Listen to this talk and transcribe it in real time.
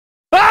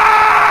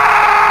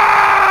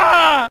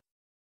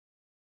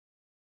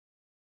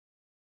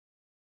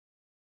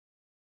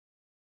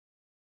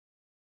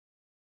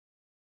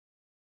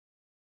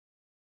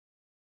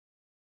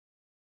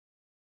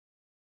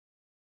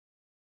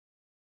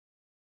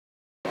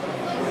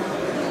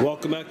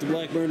Welcome back to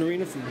Blackburn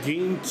Arena for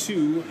Game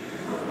 2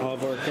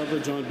 of our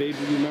coverage on Baby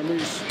Blue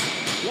Memories.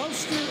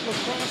 Gloucester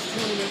Lacrosse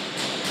Tournament,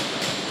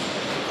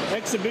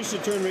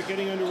 exhibition tournament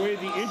getting underway.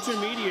 The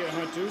intermediate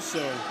hunters, so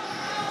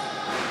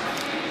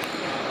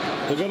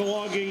the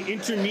Kahnawake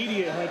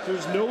intermediate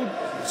hunters. No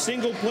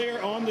single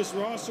player on this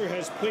roster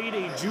has played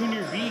a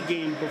Junior B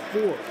game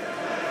before.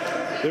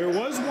 There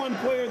was one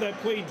player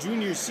that played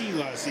Junior C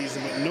last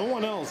season, but no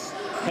one else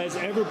has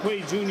ever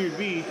played Junior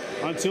B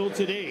until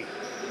today.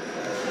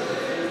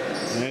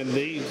 And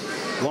they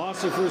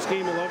lost their first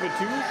game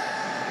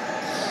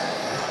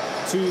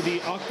 11-2 to the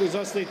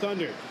Gloucester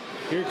Thunder.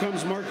 Here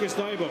comes Marcus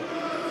Dibo,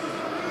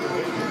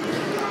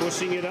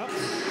 pushing it up,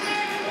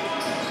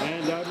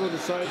 and Dibo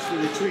decides to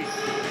retreat.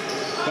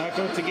 Back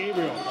out to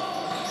Gabriel.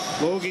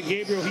 Logan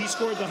Gabriel, he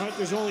scored the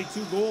Hunters only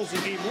 2 goals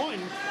in game 1,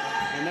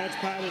 and that's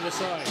patted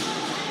aside.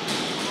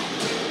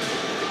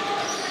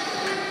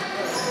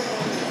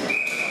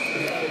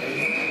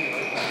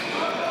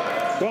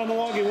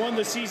 Kahnawake won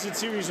the season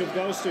series with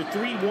Gloucester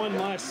 3-1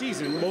 last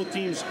season. Both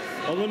teams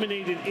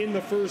eliminated in the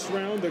first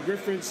round. The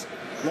Griffins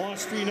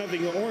lost 3-0 to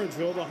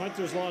Orangeville. The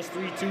Hunters lost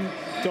 3-2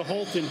 to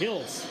Halton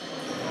Hills.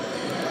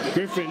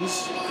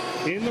 Griffins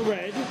in the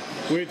red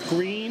with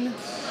green,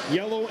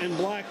 yellow, and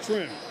black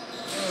trim.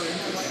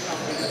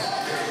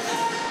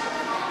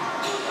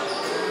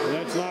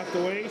 That's knocked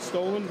away,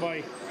 stolen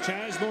by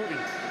Chaz Norton.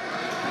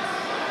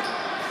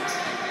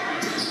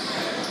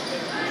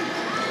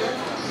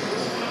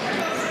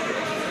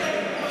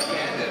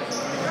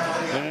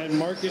 And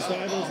Marcus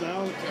Dibo's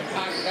now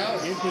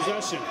in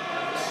possession.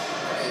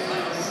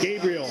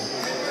 Gabriel,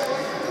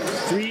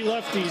 3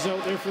 lefties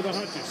out there for the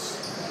Hunters.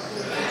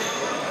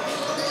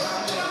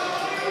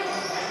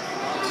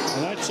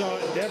 And that shot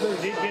never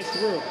did get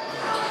through.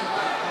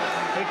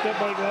 Picked up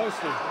by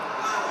Gloucester.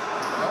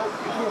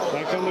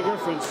 Back come the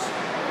Griffins.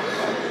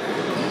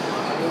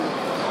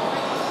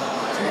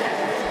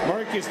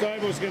 Marcus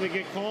Dibo's going to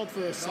get called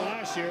for a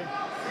slash here.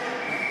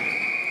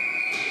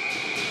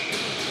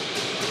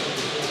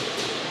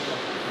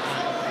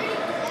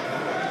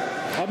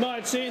 I'm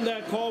not saying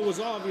that call was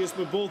obvious,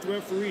 but both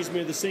referees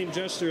made the same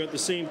gesture at the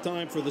same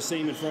time for the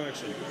same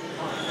infraction.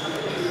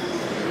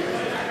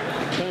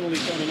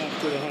 Penalty coming up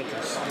to the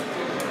Hunters.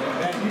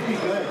 You'd be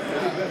good.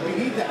 We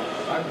need that.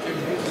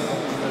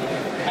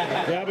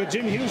 Yeah, but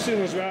Jim Houston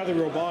was rather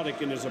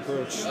robotic in his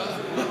approach.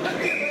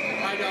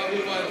 I know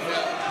he was.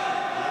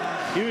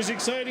 He was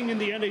exciting in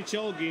the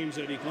NHL games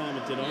that he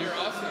commented on. You're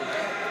awesome.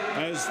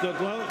 As the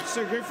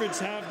Gloucester Griffins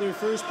have their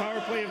first power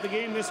play of the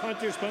game, this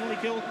Hunters penalty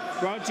kill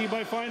brought to you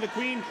by Find the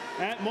Queen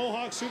at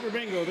Mohawk Super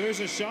Bingo. There's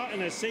a shot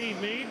and a save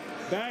made.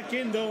 Back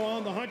in though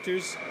on the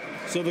Hunters,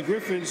 so the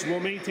Griffins will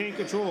maintain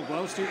control.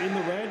 Gloucester in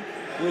the red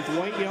with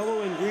white,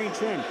 yellow, and green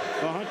trim.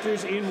 The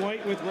Hunters in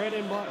white with red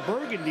and black,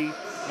 burgundy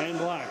and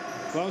black.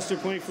 Gloucester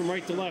playing from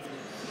right to left.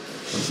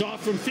 Shot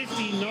from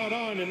 50, not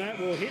on, and that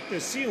will hit the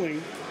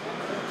ceiling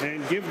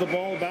and give the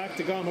ball back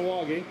to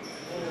Kahnawake.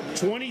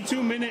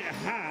 22-minute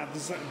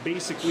halves,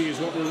 basically, is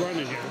what we're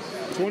running here.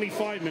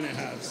 25-minute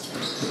halves.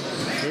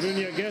 But then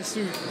you guess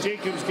who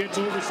Jacobs gets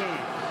over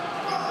center.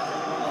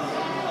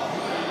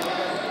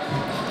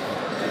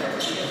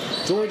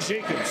 George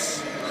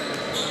Jacobs.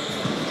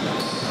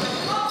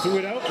 Threw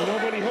it out,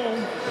 nobody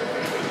home.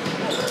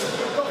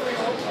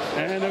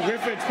 And the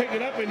Griffins pick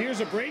it up, and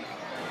here's a break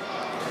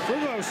for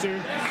Gloucester.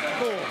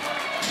 Goal.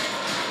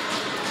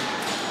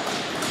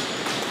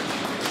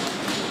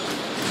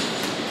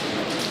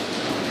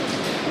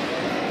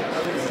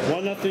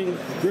 1-0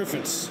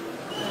 Griffins.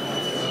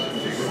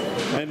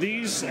 And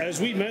these, as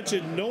we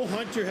mentioned, no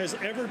Hunter has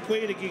ever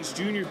played against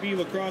Junior B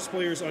lacrosse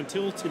players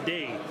until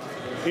today.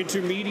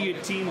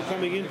 Intermediate team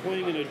coming in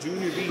playing in a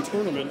Junior B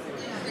tournament.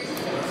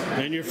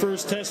 And your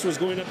first test was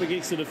going up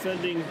against the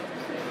defending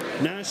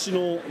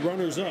national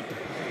runners-up.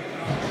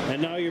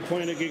 And now you're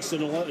playing against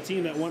a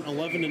team that went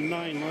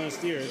 11-9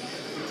 last year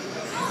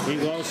in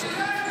Gloucester.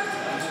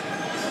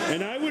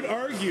 And I would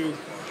argue,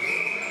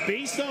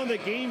 based on the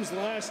games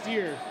last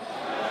year,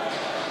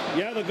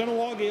 yeah, the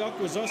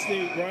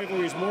Kahnawake-Gloucester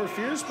rivalry is more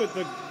fierce, but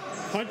the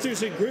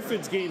Hunters and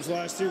Griffins games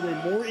last year were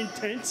more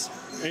intense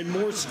and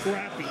more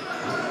scrappy.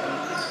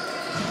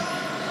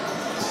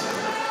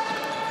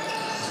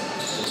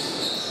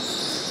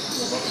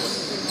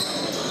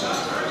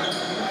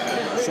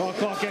 Shot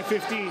clock at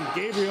 15.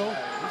 Gabriel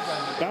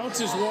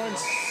bounces one,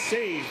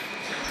 save.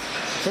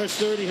 Fresh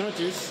 30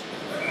 Hunters.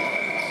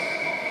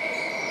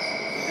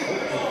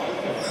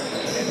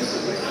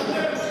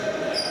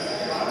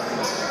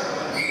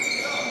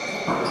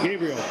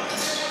 Gabriel,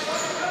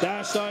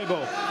 dash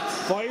Dibo,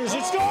 fires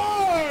it, scores!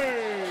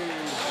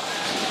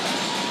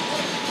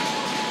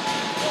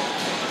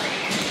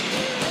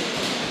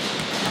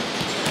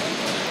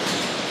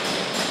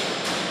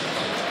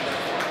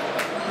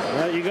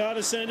 You got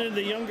to send in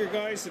the younger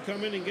guys to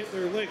come in and get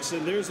their licks,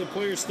 and there's a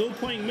player still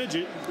playing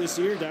midget this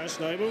year, Dash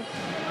Dibo,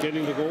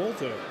 getting the goal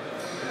to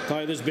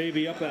tie this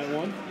baby up at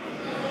 1.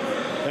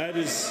 That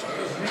is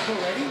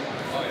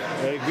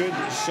a good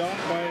shot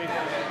by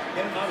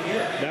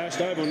Dash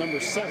Dibo, number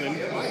 7,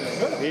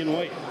 in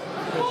white.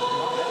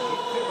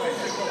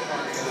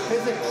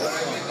 physical.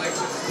 Like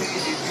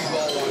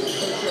ball one.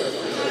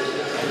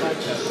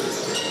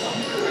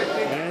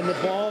 And the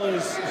ball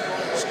is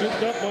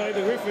scooped up by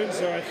the Griffins,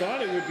 or I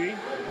thought it would be.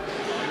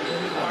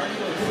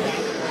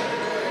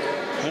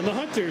 And the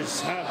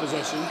Hunters have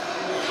possession.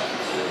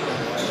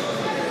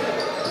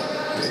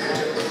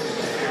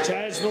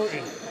 Chaz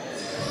Norton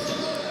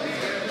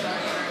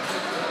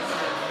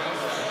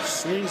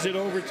swings it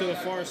over to the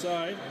far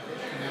side.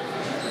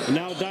 And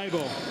now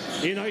Daibo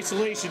in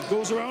isolation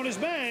goes around his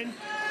man.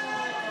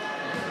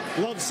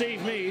 Glove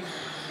save made,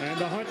 and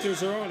the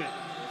Hunters are on it.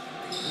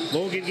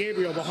 Logan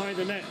Gabriel behind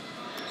the net.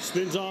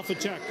 Spins off a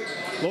check.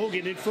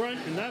 Logan in front,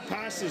 and that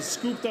pass is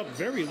scooped up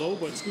very low,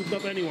 but scooped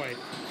up anyway.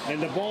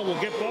 And the ball will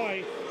get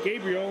by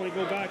Gabriel and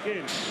go back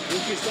in.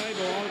 Lucas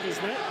Daibo out of his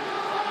net.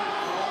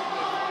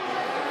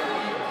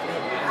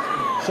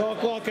 Shot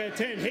clock at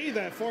 10. Hey,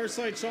 that far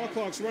side shot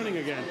clock's running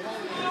again.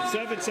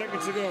 7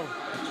 seconds to go.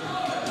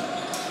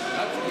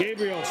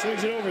 Gabriel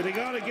swings it over. They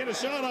got to get a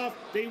shot off.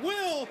 They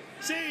will.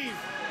 Save.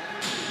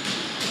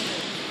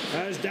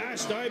 As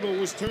Dash Daibo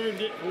was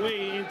turned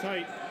away in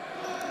tight.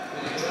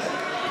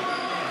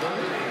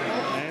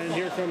 And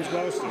here comes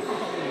Gloucester.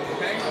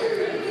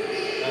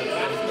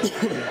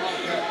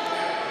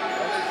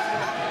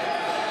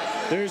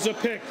 There's a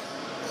pick.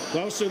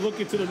 Gloucester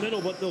looking to the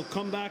middle, but they'll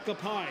come back up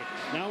high.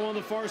 Now on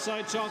the far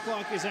side, shot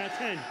clock is at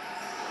 10.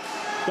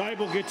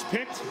 Daibo gets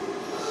picked.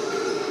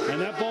 And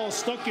that ball is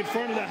stuck in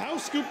front of the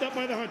house, scooped up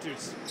by the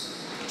Hunters.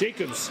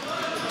 Jacobs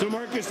to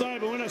Marcus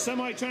Daibo in a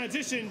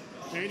semi-transition,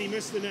 and he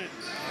missed the net.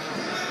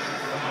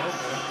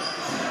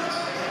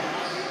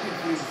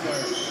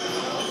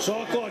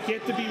 Shot clock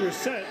yet to be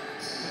reset.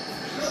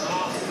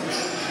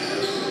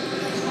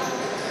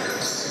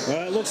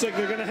 It looks like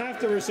they're going to have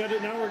to reset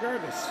it now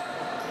regardless.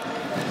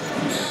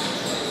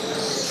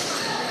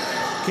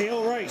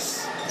 Cale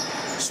Rice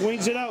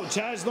swings it out.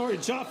 Chaz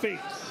Norton, shot fake.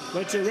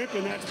 Lets you rip,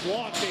 and that's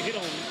blocked. They hit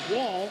a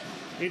wall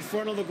in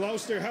front of the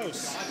Gloucester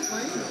house.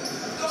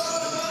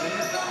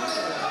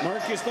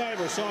 Marcus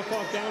Daibo, shot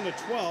clock down to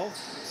 12.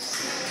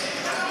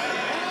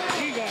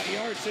 He got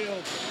yard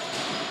sailed.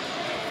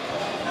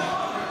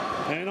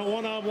 And a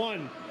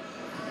one-on-one.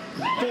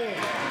 Boom.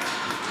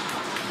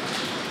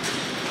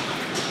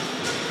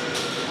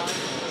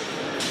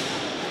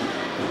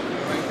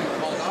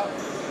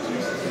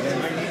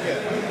 Yeah,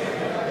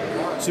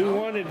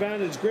 2-1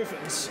 advantage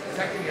Griffins.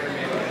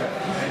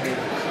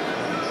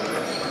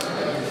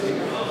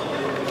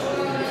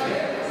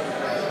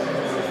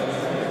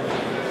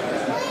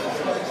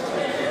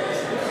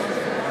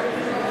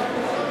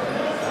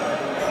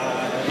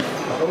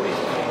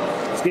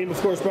 This game, of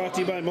course, brought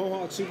to you by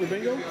Mohawk Super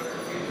Bingo.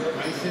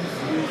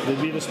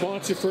 They'll be the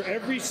sponsor for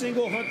every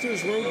single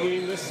Hunters road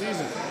game this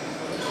season.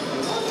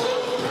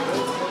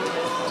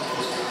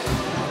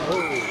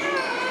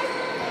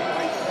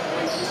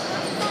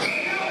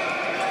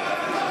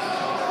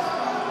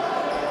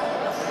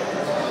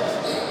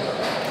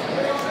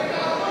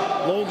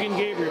 Logan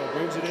Gabriel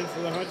brings it in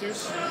for the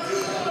Hunters.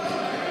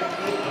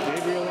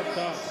 Gabriel up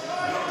top.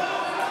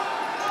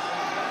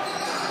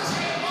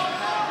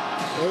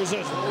 There's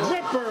a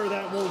ripper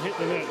that won't hit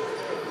the net.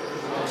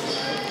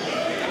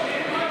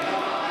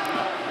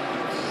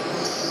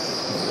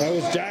 That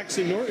was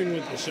Jackson Norton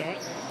with the shot.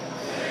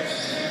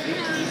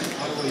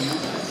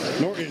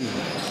 Norton.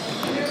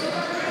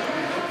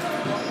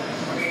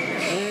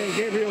 And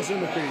Gabriel's in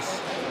the crease.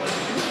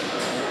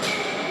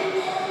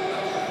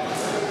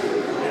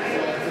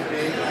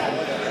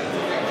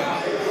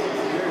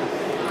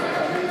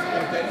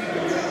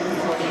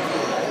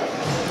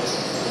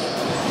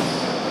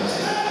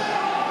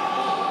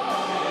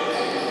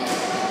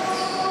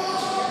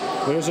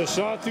 There's a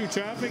shot through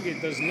traffic.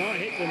 It does not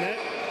hit the net.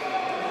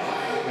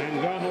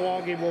 And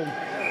Kahnawake will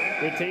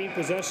retain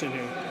possession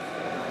here.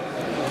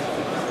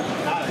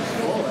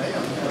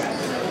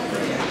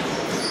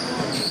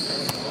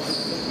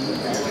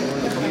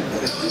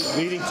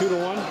 Leading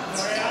 2-1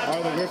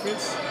 are the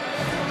Griffins.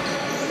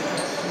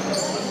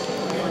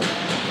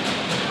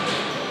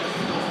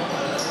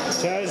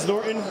 Chaz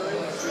Norton.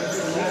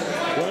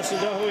 Weston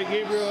Dahoe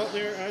Gabriel out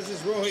there, as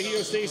is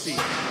Rohio Stacy.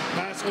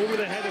 Pass over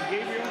the head of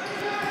Gabriel.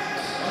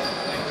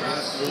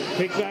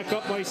 Picked back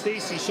up by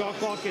Stacy. Shot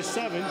clock is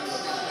 7.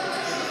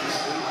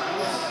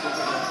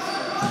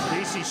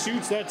 Stacy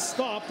shoots. That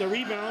stopped. The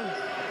rebound.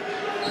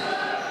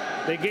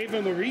 They gave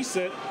him the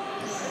reset.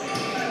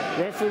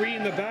 Referee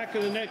in the back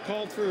of the net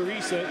called for a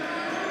reset.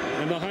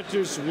 And the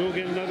Hunters will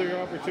get another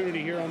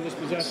opportunity here on this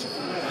possession.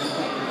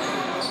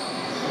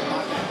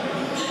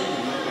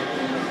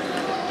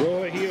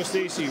 Rohio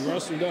Stacy,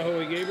 Russell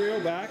Dahoe Gabriel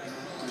back.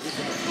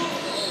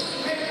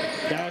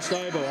 Dash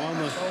Daibo on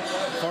the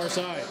far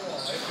side.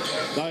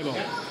 Daibo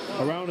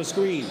around the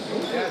screen.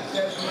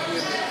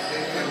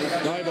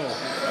 Daibo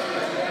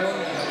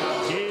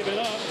gave it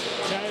up.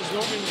 Chaz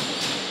Norton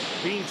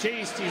being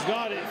chased. He's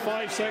got it.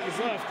 5 seconds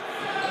left.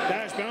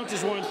 Dash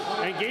bounces one,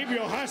 and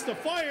Gabriel has to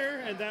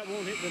fire, and that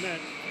won't hit the net.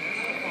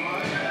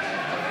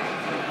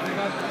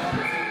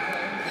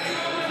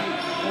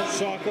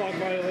 Shot clock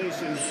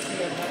violation.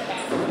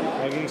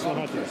 against the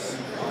Hunters.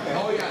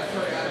 Oh, yeah,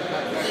 sorry.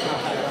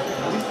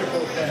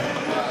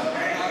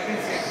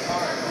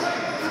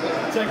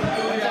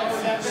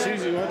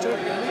 Susie, watch it.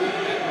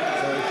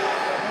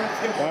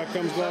 Back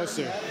comes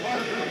Gloucester.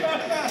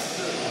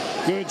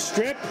 Good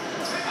strip.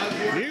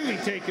 Nearly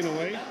taken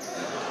away.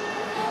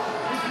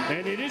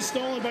 And it is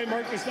stolen by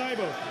Marcus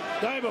Dibo.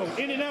 Dibo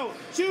in and out.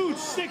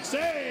 Shoots. 6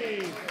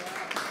 save.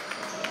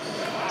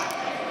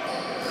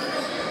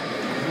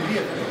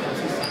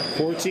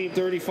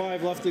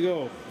 14:35 left to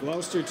go.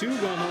 Gloucester 2,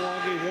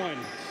 Kahnawake 1.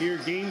 Here,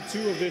 game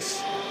 2 of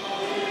this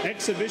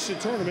exhibition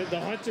tournament. The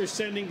Hunters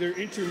sending their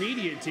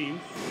intermediate team.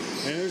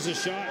 And there's a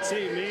shot,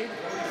 save made.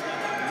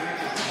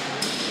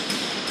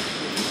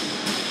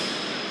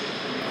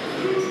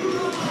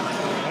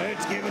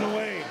 It's given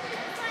away.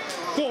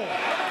 Goal.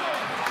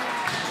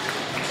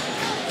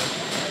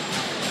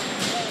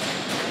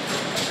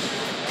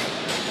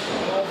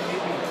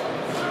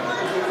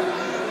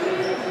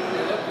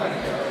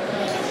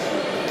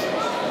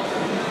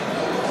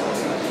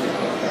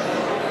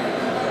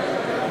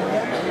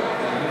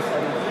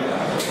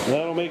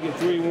 That'll make it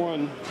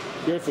 3-1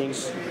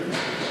 Griffins.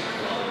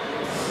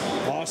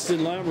 Austin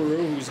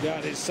Lamoureux, who's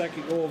got his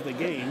second goal of the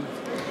game,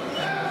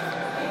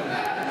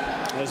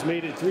 has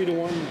made it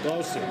 3-1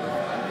 Gloucester.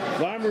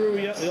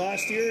 Lamoureux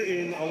last year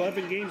in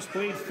 11 games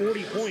played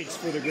 40 points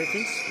for the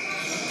Griffins.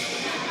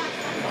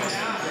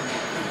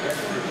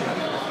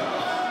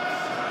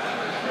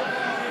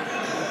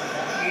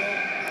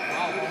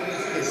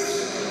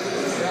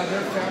 Yeah,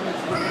 their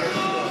family's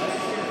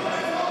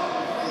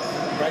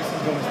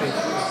Bryson's going to stay too.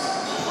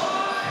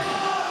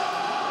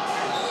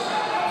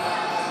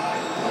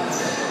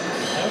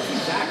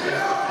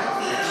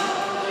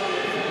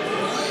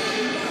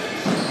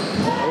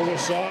 Over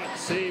shot,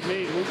 save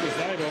made, Lucas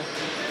Dido.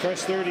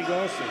 Fresh 30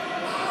 Gloucester. No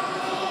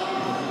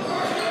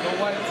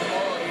one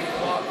tomorrow at 8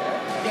 o'clock,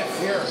 eh? Yes,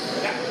 here.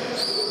 Yeah.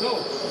 No.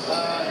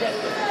 Yes.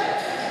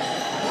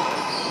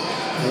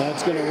 And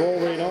that's going to roll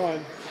right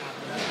on.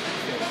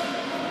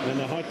 And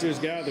the Hunters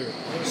gather.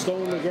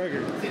 Stone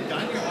McGregor.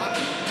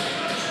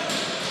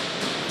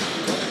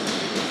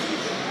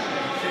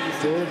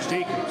 George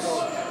Jacobs.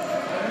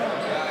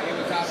 Yeah, he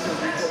was after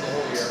Rico the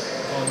whole year.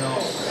 Oh, no.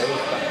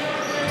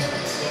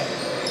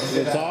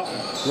 The top,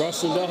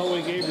 Russell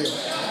Dahaway Gabriel.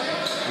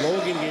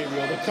 Logan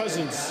Gabriel, the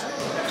cousins,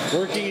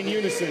 working in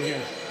unison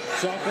here.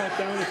 Shot clock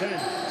down to 10.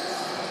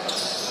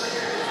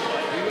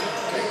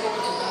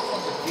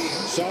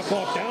 Shot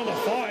clock down to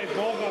 5.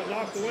 Ball got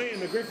knocked away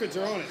and the Griffins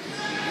are on it.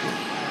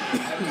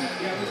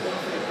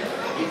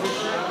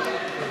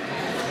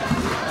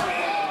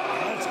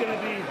 That's going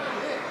to be...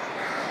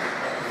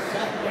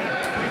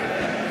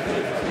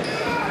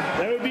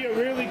 That would be a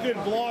really good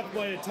block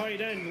by a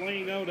tight end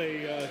laying out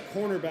a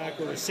cornerback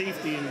or a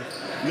safety in the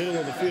middle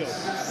of the field.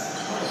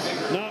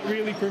 Not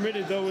really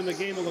permitted though in the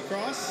game of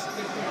lacrosse.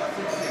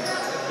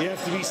 You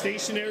have to be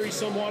stationary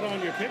somewhat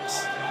on your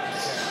picks.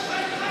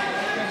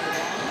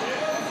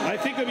 I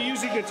think I'm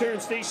using the term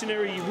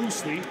stationary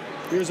loosely.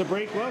 Here's a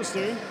break,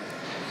 Gloucester.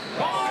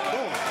 Oh.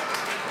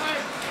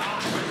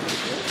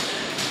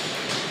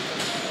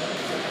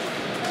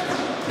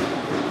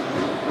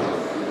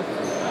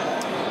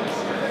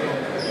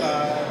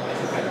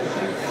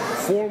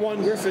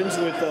 4-1 Griffins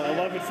with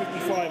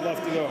 11:55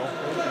 left to go.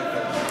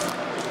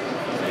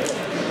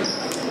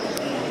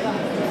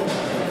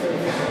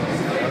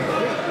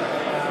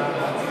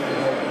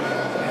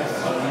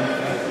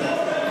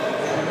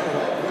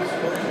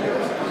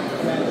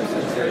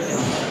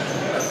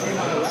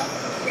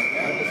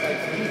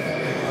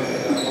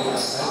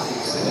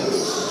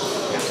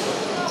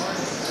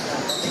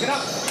 Pick it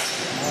up.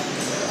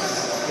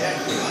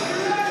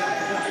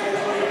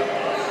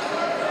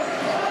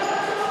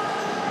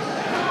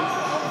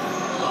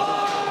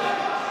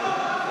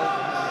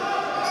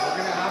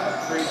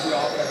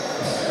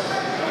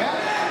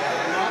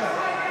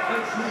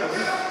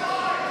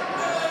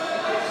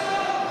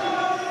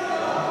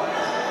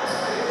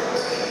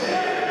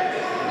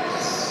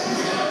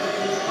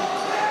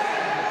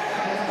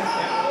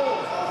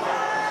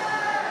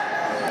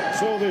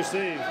 Shoulder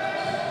save.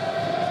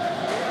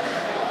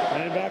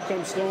 And back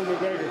comes Stone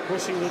McGregor,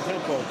 pushing the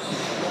tempo.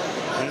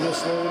 And they'll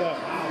slow it up.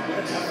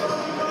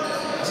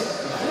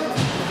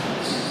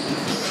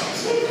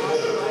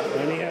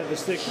 And he had the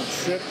stick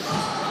stripped.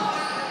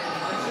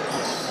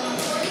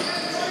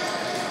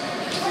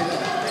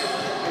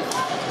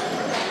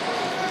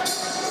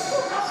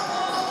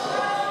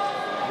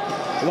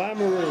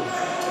 Lamoureux.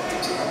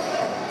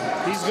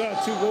 He's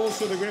got 2 goals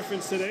for the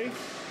Griffins today.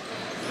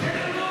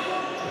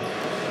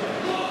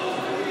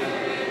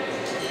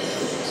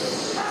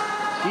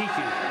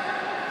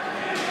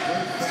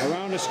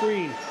 Around the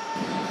screen.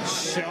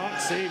 Shot,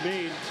 save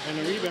made, and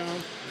a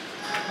rebound.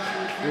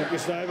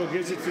 Lucas Dibo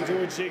gives it to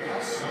George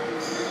Jacobs.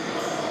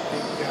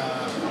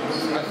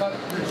 I thought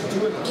there's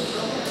 2 of them.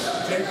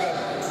 Jacob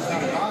is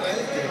not on it.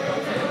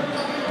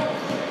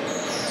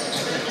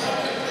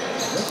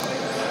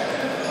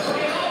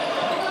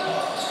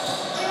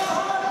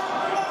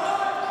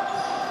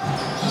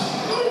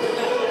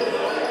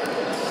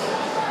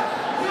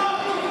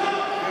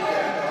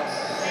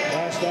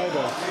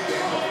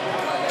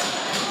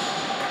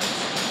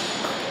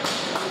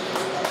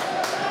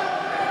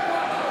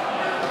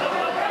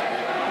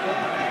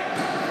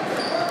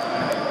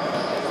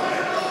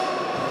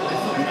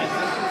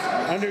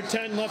 Under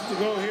 10 left to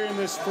go here in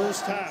this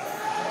first half.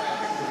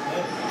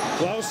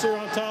 Gloucester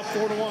on top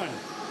 4-1.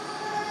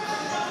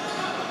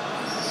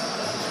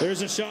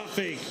 There's a shot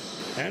fake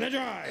and a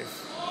drive.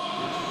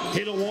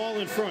 Hit a wall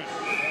in front.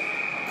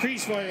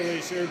 Crease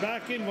violation, or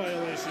back in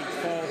violation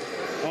called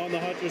on the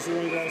Hunters who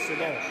won Gloucester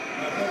ball.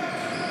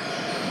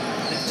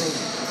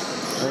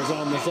 There's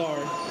on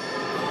Lazar.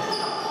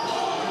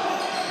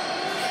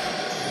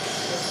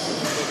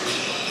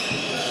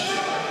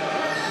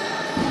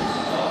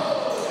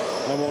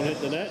 That won't hit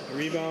the net. The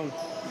rebound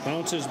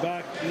bounces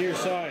back near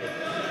side.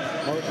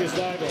 Marcus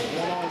Digo,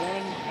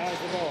 one-on-one, has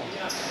the ball.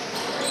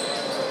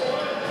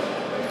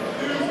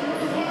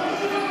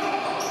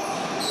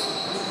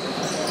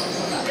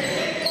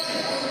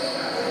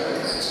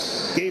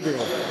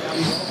 Gabriel.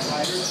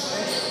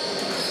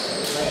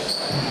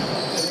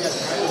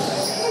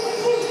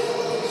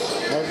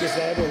 Marcus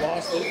Digo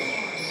lost it.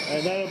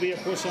 And that'll be a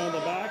push on the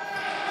back.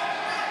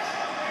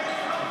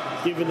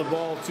 Giving the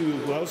ball to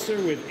Gloucester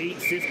with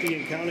 8:50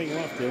 and counting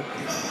left here.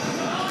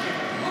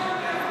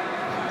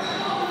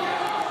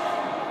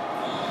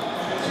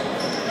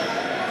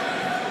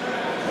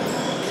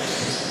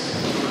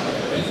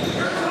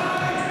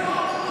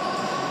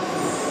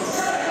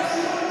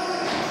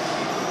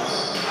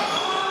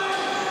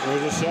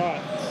 There's a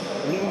shot.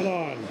 Not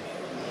on.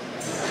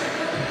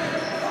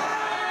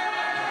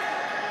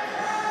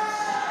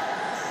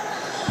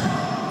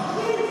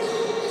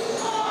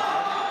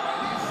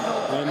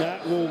 And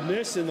that will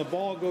miss, and the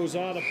ball goes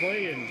out of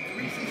play and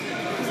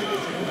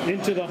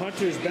into the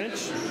Hunters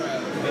bench.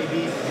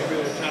 Maybe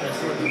we'll try to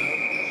shorten it.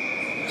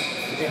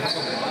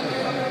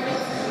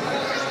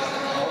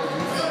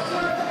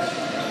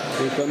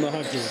 Here come the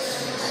Hunters.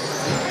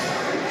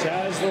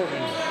 Chaz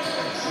Norton.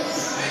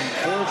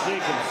 George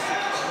Jacobs.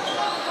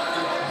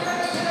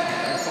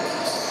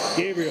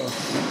 Gabriel.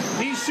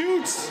 He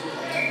shoots.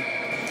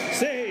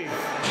 Save.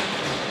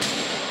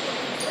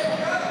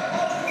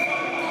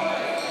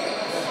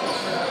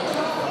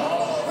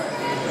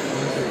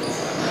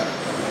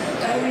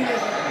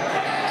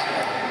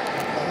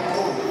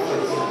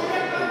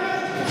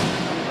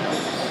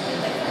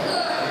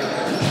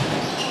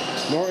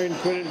 Norton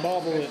couldn't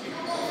bobble it.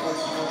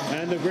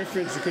 And the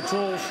Griffins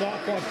control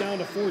shot clock down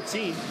to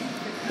 14.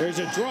 There's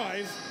a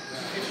drive.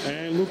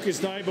 And Lucas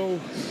Dibo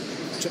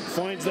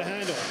finds the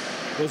handle.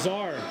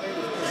 Lazar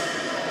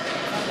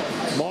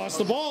lost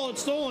the ball.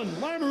 It's stolen.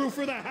 Lamoureux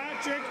for the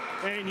hat trick.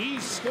 And he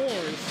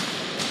scores.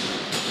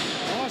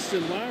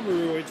 Austin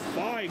Lamoureux, it's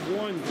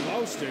 5-1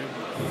 Gloucester.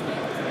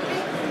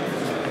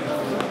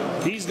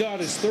 He's got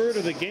his third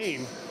of the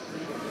game.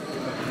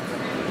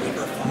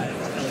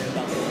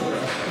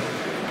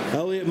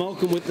 Elliot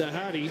Malcolm with the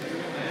hattie.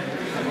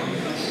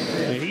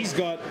 And he's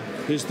got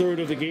his third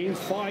of the game.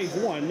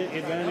 5-1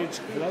 advantage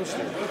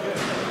Gloucester.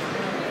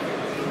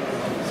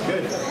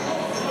 Good.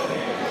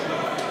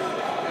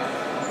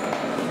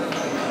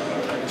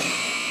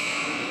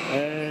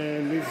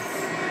 And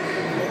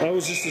that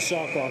was just a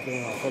shot clock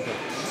going off. Okay.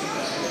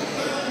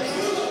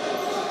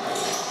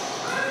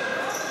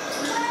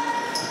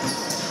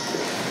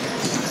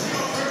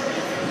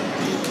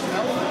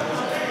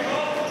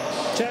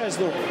 Chaz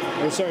Norton.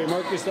 Oh, sorry,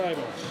 Marcus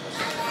Dibo.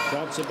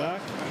 Drops it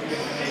back.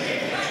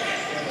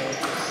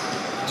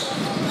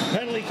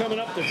 Penalty coming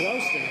up to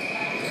Gloucester.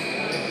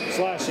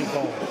 Slashing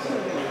call.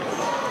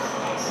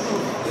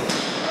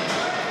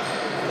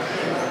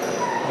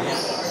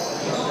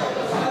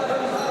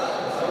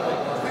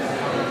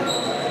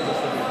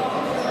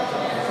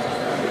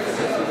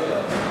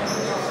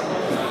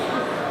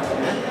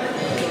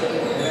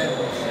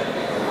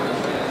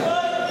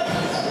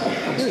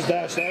 Here's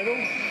Dash Dibo.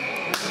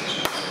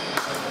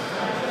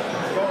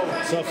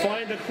 So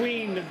find the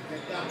queen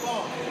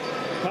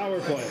power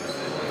play.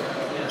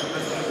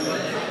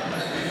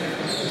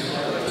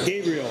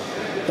 Gabriel,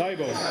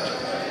 Dibo,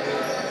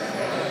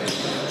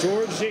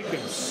 George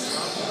Jacobs.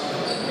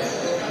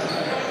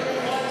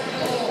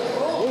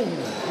 Boom.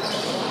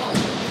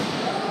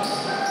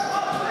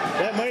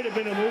 That might have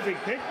been a moving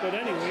pick, but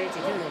anyway, it's a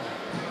turnover.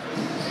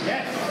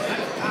 Yes.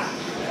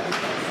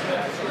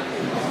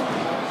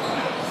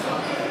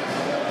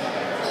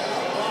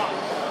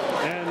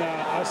 And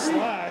a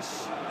slash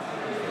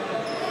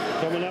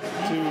coming up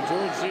to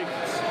George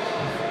Jacobs.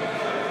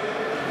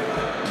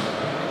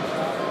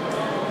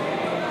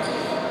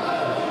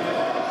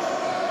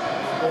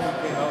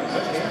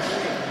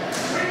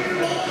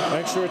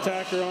 Extra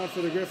attacker on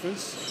for the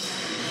Griffins.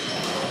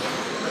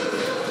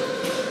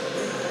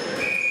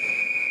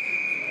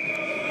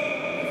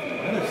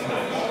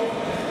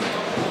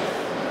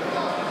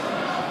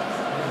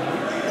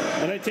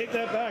 And I take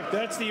that back.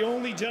 That's the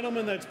only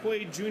gentleman that's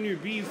played Junior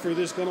B for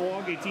this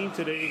Kahnawake team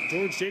today,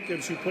 George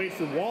Jacobs, who played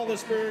for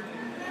Wallaceburg,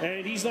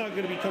 and he's not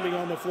going to be coming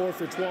on the floor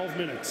for 12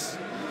 minutes.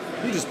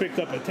 He just picked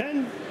up a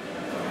 10.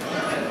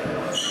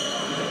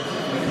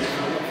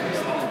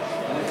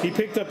 He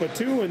picked up a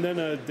 2 and then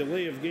a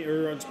delay of game,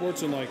 or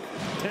unsportsmanlike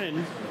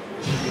 10.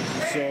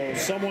 So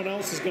someone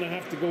else is going to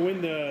have to go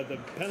in the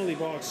penalty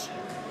box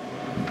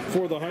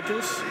for the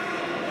Hunters.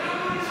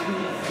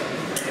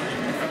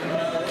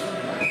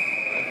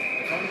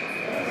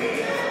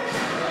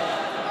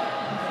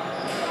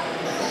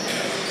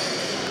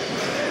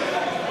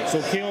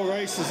 So Cale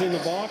Rice is in the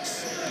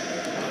box,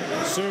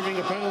 serving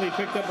a penalty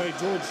picked up by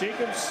George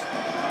Jacobs.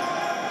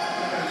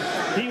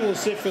 He will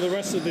sit for the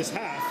rest of this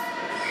half.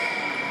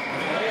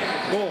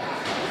 Goal.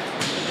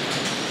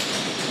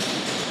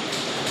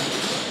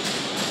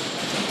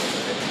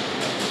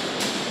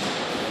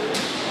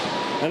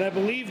 And I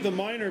believe the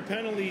minor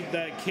penalty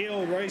that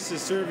Cale Rice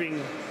is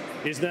serving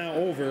is now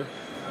over,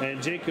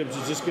 and Jacobs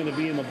is just going to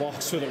be in the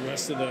box for the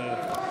rest of the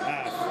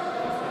half.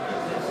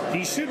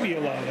 He should be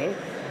allowed out.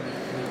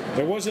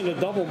 There wasn't a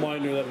double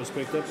minor that was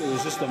picked up, it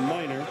was just a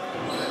minor.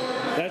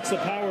 That's the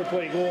power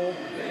play goal.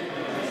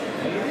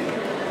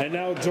 And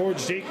now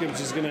George Jacobs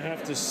is going to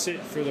have to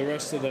sit for the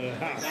rest of the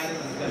half.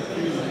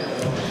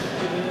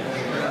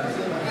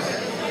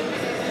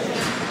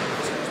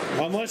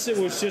 Unless it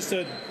was just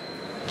a...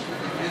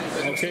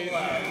 Okay.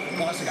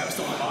 Gloucester guy was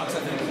still in the box, I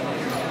think.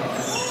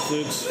 So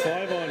it's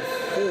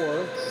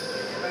 5-on-4.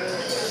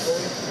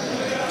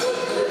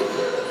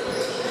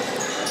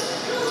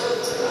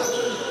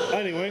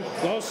 Anyway,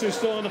 Gloucester's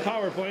still on the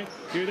power play.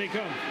 Here they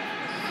come.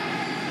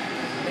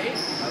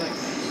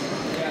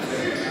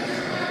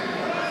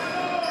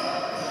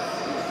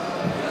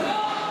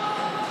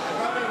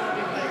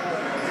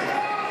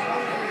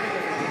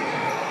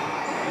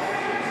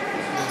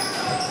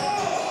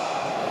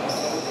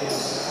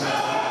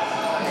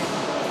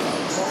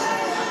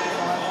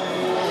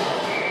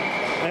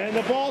 And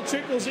the ball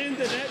trickles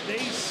into net. They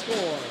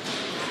score.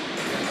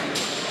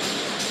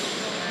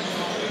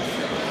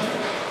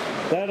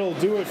 That'll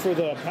do it for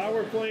the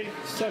power play.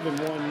 7-1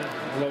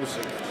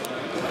 Gloucester.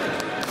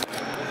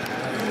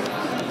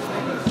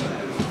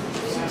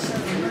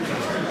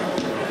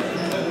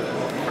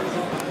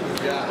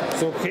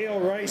 So Cale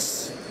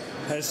Rice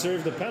has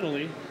served the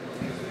penalty.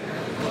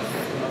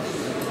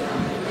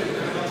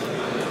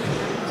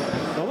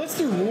 Now what's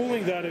the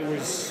ruling that it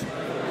was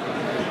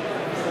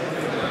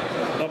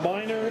a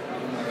minor,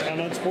 an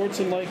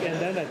unsportsmanlike, and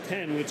then a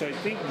 10, which I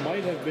think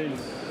might have been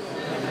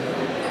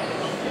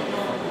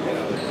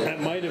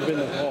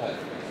the call.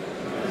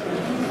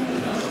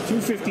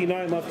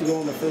 2:59 left to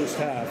go in the first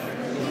half.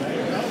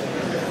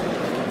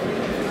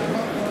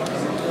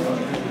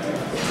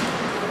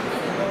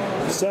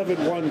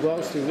 (7-1)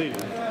 Gloucester lead.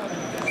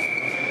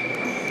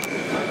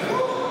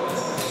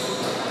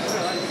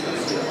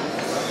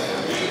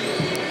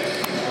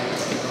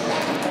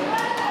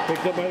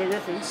 Picked up by the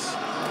Griffins.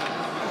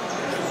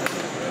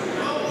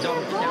 You're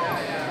in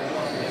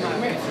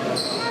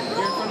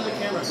front of the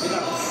camera. Get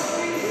out.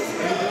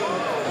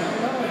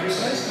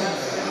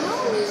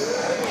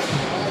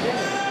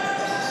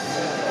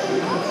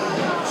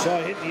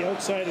 Shot hit the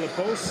outside of the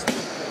post,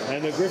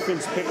 and the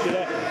Griffins picked it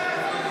up.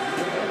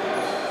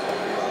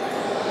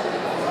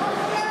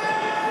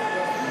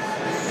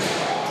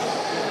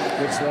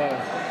 Good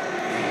slide.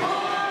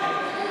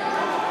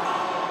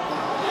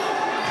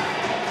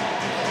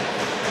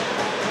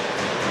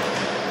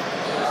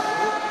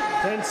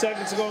 Ten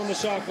seconds to go on the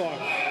shot clock.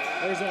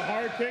 There's a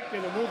hard pick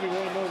and a moving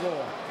one, no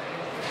goal.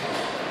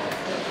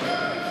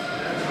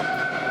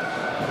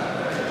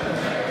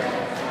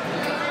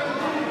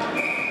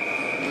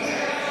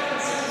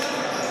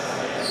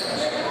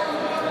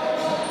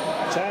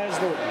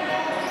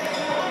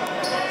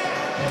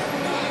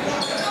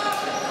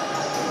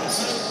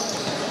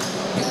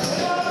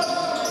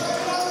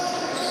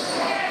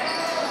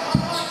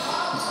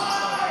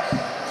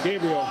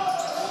 Gabriel.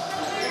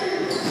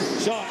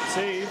 Shot,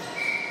 save,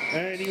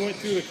 and he went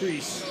through the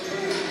crease.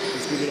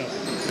 Let's give it up.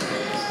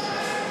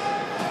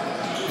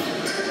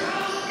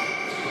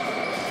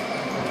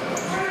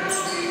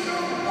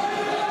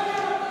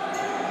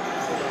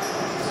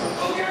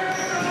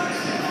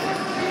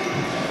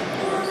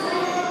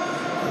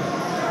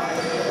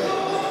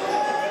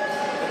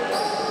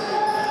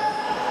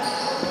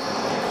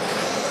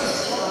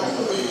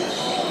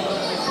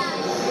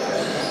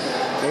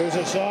 There's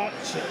a shot,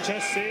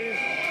 chest save.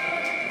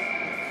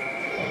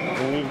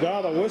 And we've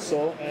got a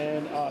whistle,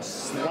 and a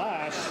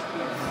slash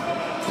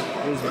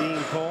is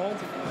being called.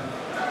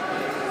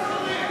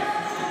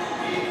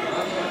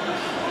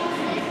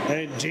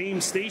 And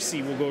James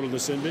Stacy will go to the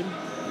sin bin.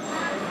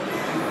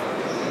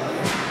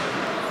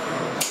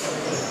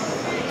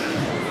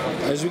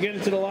 As we get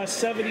into the last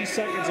 70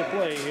 seconds of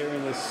play here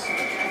in this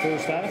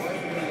first half.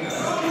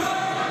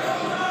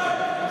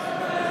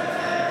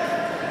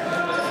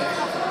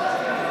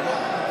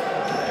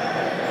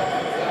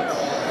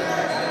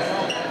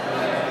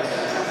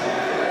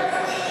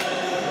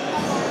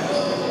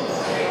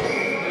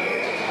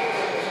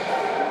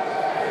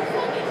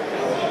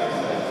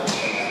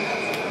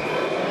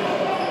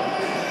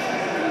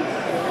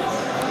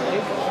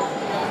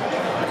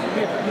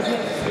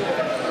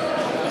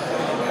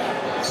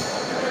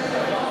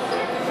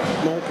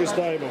 Marcus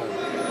Diamond.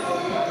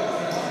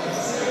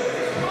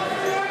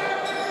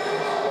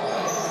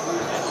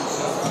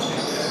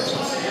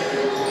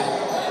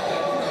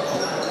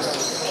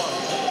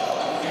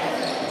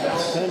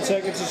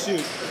 Seconds to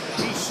shoot.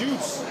 He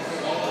shoots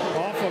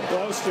off of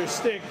Gloucester's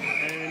stick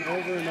and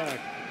over and back.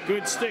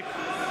 Good stick.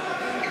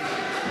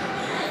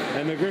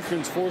 And the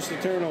Griffins force the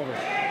turnover.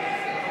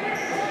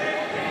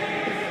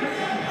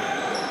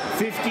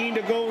 15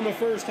 to go in the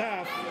first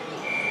half.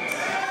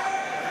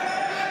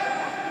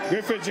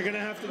 Griffins are going to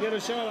have to get a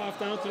shot off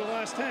down to the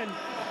last 10.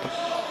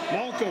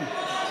 Malcolm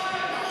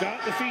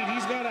got the feed.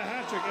 He's got a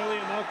hat trick,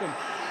 Elliot Malcolm.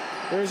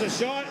 There's a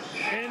shot,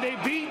 and they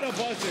beat the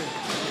buzzer.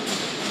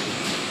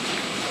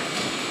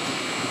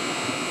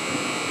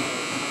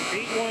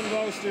 8-1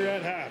 Gloucester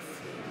at half.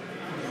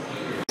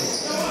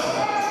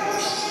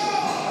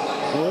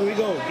 Well, there we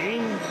go.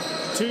 Game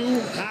 2,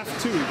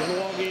 half 2. Gonna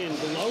log in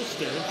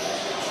Gloucester.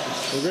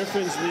 The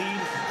Griffins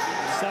lead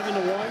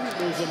 7-1.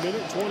 There's a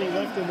minute 20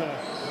 left in the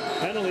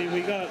penalty.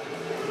 We got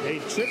a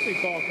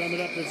tripping call coming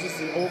up. It's just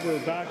an over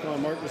back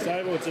on Marcus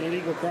Ivo. It's an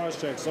illegal cross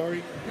check,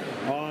 sorry,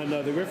 on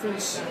the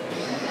Griffins.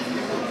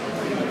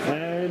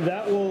 And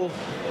that will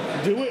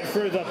do it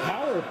for the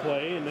power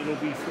play, and it'll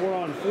be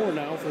 4-on-4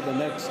 now for the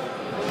next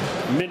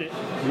minute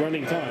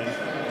running time.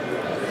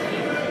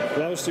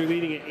 Gloucester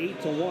leading at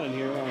 8-1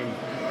 here on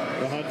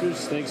the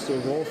Hunters, thanks to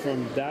a goal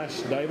from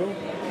Dash Divo.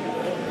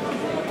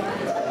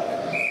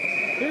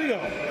 Here we go.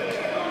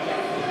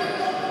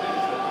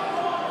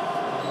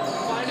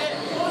 Find it.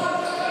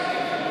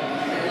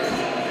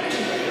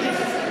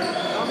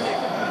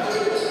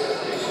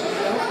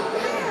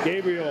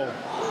 Gabriel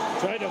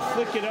tried to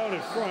flick it out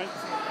in front.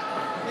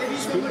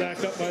 Scooped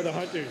back up by the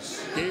Hunters.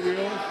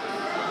 Gabriel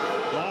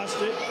lost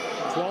it.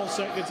 12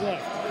 seconds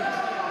left.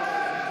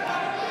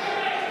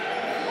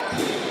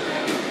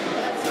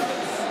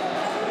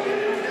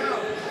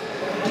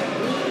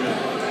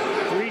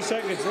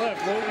 Seconds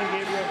left. Logan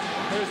Gabriel.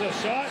 There's a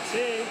shot.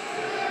 Save.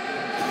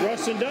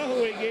 Rustin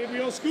Dalloway.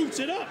 Gabriel scoops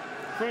it up.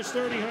 Fresh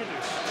 30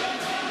 Hunters.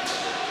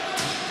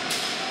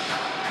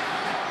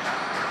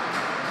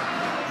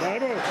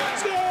 Divo.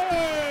 Score!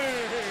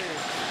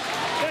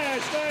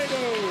 Dash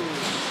Divo.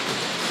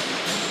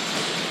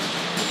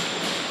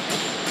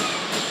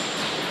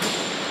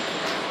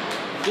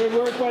 Good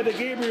work by the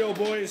Gabriel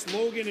boys.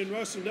 Logan and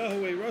Rustin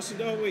Dalloway. Rustin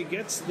Dalloway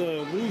gets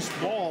the loose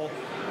ball.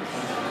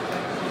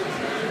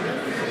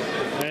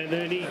 And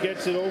then he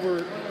gets it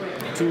over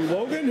to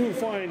Logan, who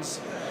finds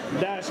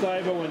Dash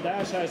Divo, and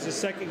Dash has his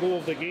second goal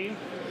of the game.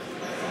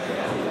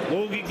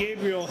 Logan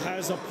Gabriel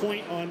has a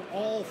point on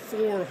all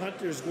 4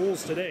 Hunters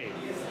goals today,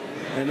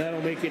 and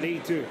that'll make it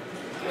 8-2.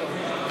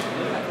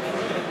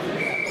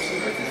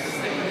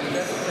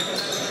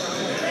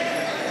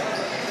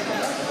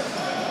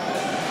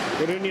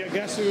 Gudunya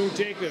Gasu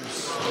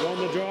Jacobs won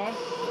the draw.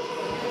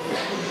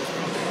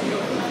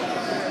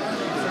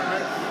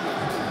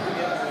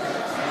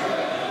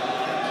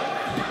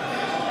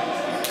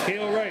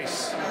 Kale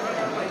Rice.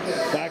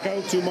 Back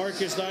out to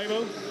Marcus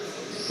Divo.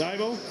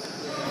 Divo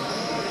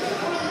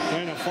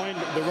trying to find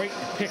the right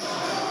pick.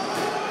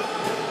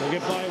 We'll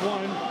get by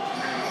one.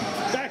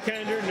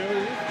 Backhander,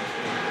 no.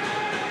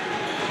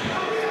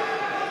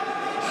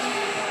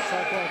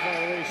 Shot clock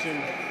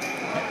violation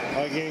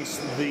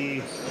against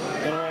the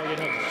Kahnawake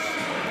Hunters.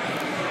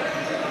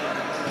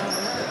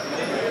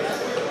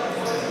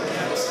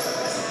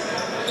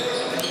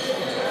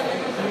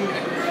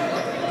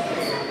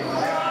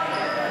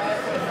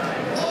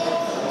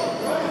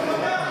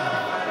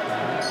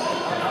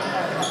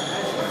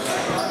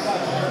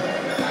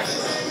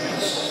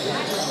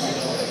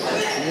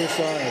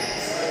 Side.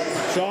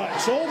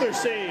 Shot, shoulder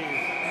save.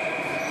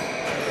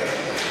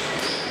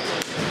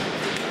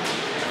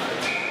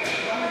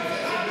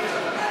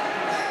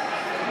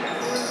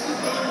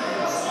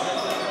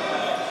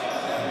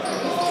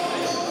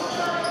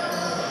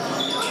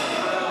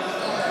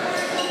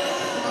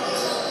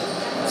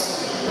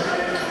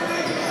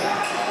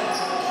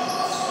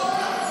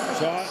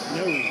 Shot,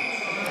 no.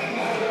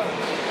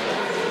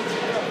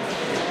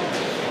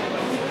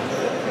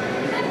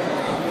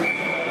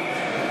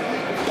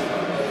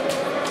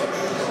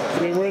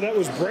 Where that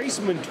was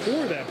Braceman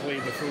Tor that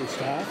played the first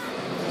half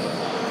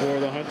for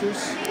the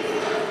Hunters.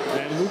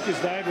 And Lucas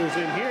Divo's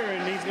in here,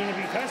 and he's going to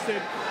be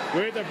tested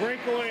with a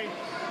breakaway.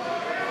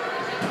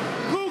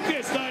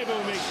 Lucas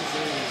Divo makes the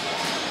save.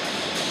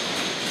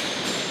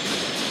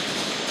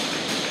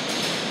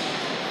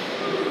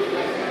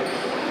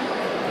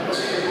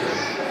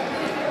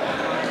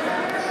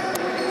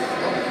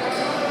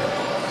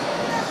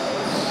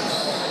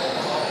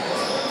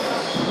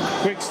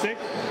 Quick stick.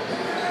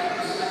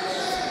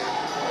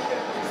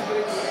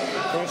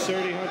 Fresh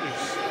 30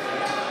 Hunters.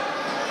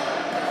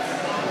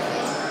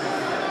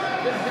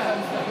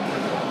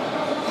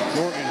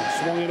 Norton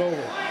swung it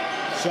over.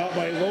 Shot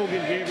by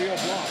Logan. Gabriel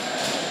blocked.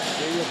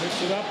 Gabriel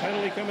picks it up.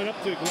 Penalty coming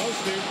up to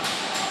Gloucester.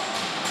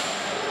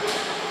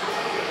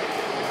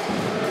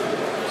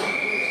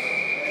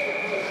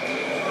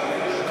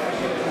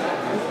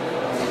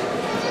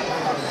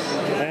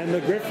 And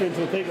the Griffins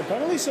will take a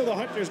penalty, so the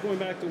Hunters going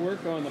back to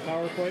work on the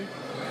power play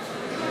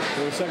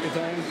for the second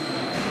time.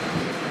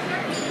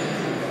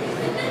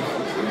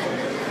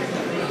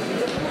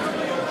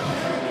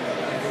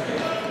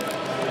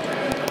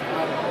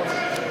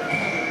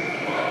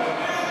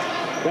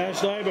 Dash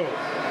Divo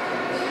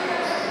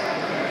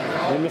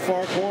in the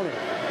far corner.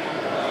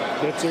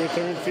 Gets a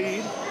return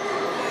feed.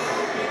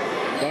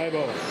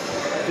 Divo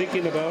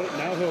thinking about it.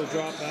 Now he'll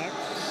drop back.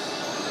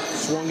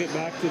 Swung it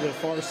back to the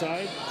far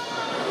side.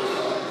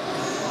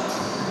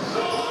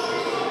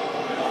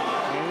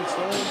 And it's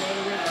stolen by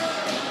the Griffins.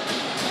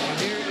 And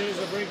here is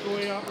a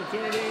breakaway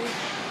opportunity.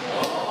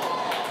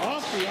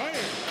 Off the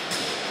iron.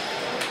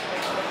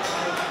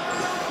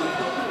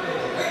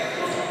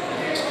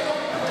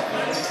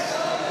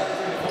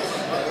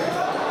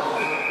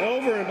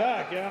 Over and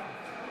back, yeah.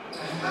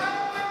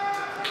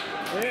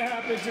 It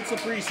happens, it's a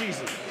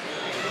preseason.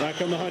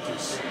 Back on the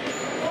Hunters.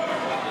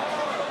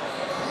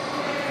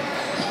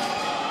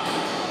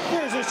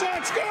 There's a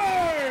shot,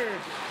 scored!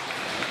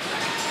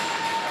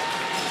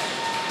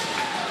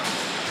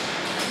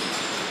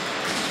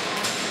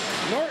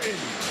 Norton.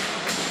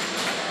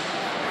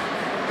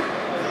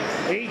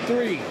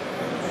 8-3.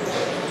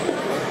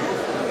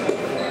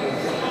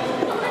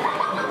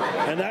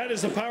 And that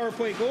is a power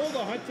play goal.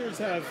 The Hunters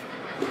have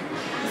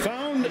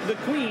found the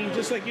queen,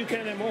 just like you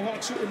can at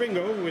Mohawk Super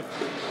Bingo, with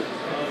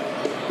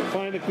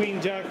find the queen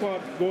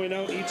jackpot going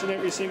out each and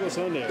every single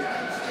Sunday.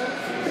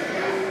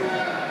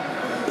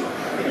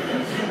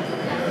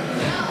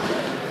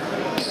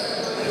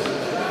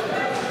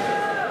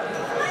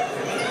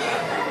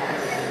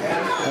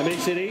 That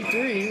makes it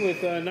 8-3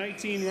 with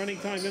 19 running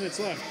time minutes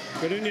left.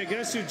 But then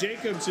guess who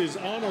Jacobs is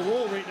on a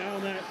roll right now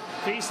in that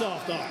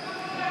face-off dot.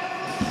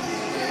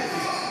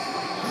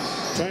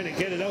 Trying to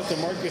get it out to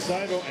Marcus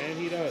Ivo, and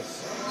he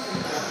does.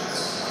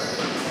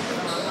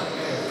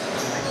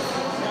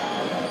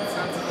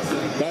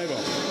 Divo.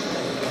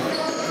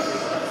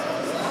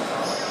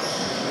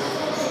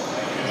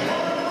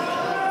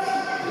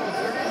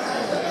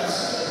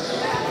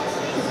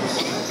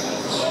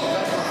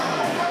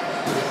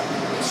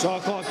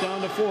 Shot clock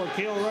down to 4.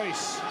 Cale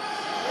Rice.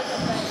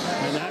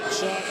 And that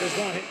shot does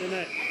not hit the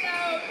net.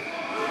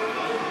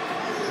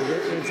 The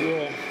Griffins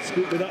will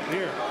scoop it up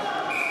here.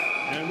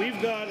 And we've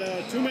got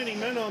too many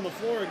men on the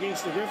floor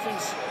against the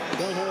Griffins.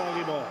 One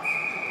Hawaii ball.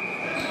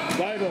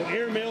 Divo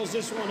airmails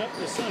this one up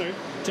the center.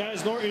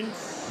 Chaz Norton,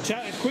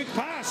 quick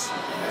pass.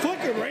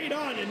 Flicker right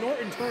on, and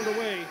Norton turned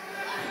away.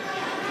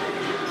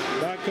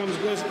 Back comes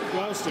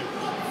Gloucester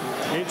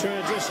in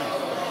transition.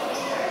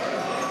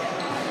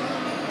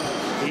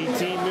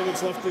 18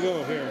 minutes left to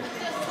go here.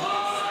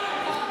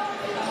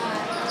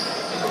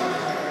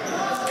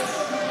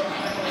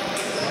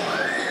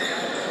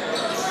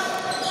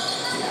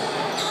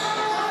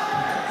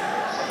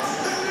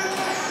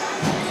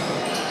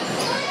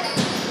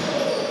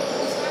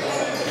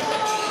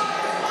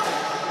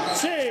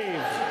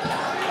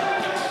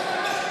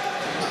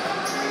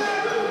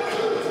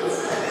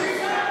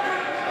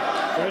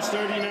 Fresh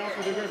 30 now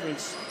for the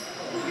Griffins.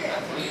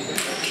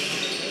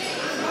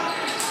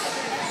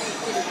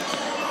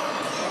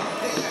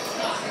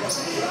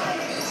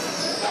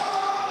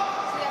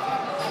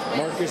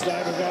 Marcus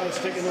Diver got it,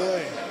 sticking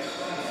away.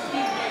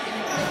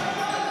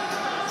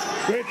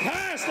 Great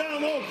pass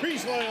down low,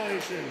 crease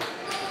violation.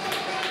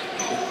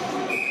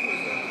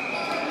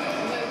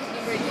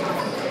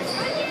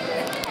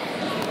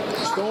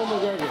 Stone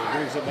McGregor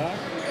brings it back.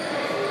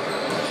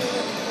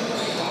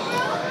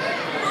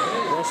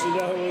 Rusty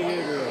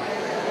Gabriel.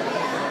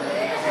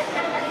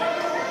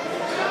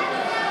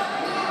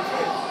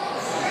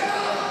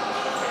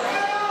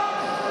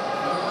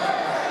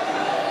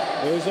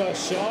 There's a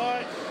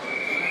shot.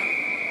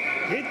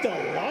 Hit the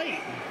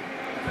light.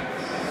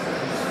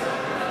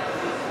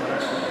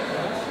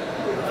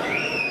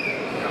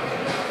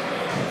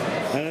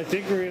 And I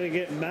think we're going to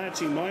get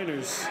matching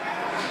minors.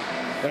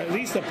 At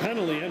least a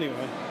penalty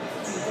anyway.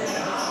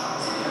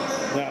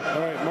 Yeah,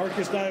 all right,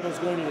 Marcus Dival's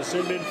going to the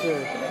sin-bin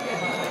for,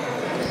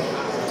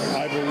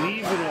 I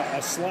believe, in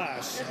a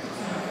slash.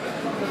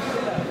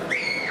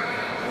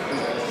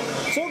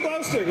 So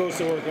Gloucester goes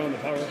to work on the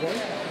power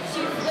play.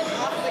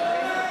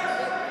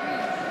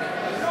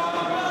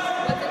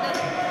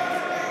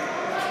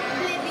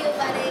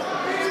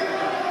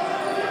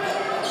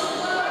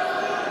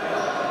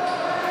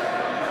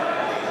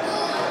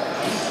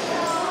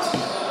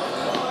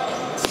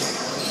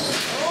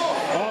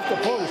 Off the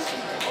post.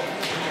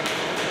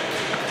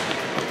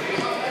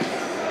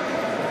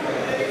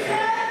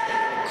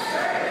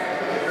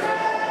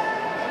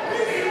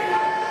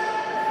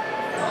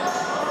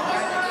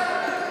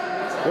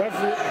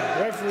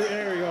 Referee,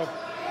 there we go.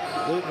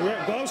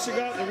 Gloucester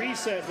got the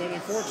reset, but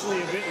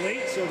unfortunately a bit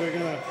late, so they're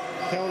going to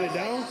count it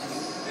down.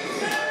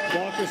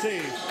 Blocker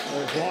save,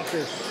 or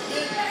blocker,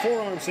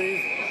 forearm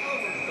save.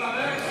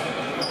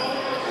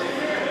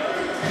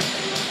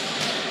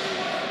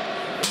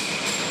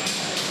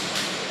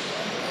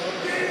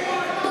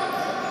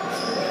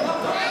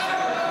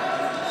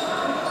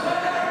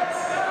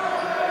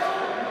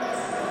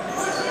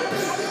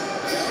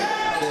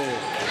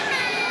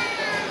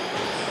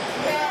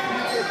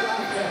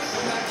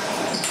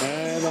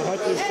 And the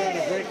Hunters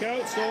trying to break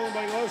out, stolen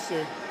by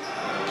Gloucester.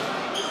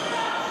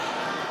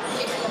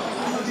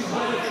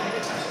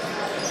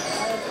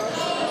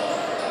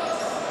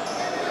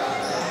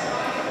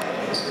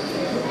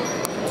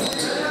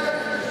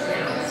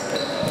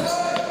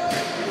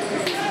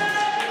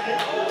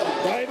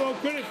 Divo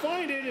couldn't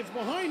find it, it's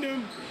behind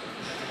him.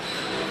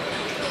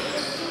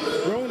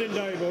 Ronan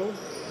Divo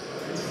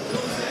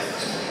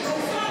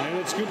And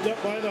it's scooped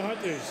up by the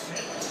Hunters.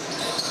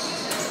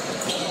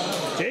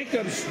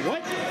 Jacobs,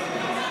 what?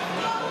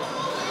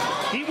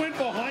 He went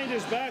behind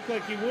his back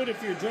like you would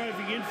if you're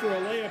driving in for a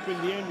layup in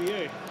the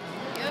NBA.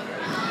 Yep.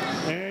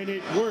 And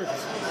it worked.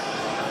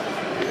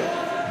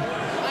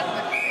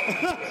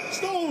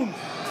 Stone!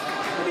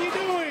 What are you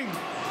doing?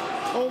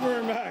 Over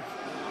and back.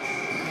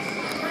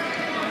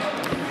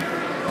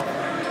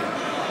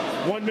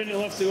 1 minute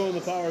left to go in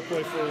the power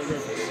play for the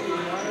Griffins.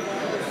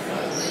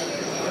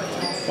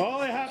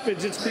 Well, it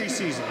happens. It's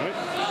preseason, right?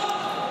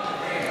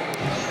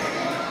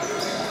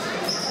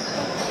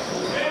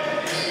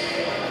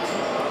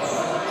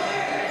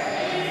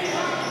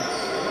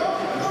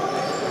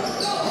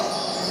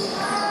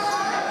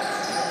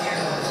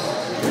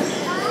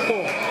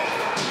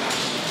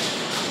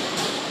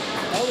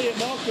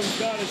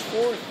 Got his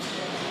 4th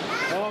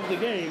of the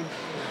game,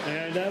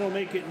 and that'll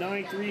make it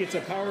 9-3. It's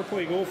a power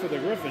play goal for the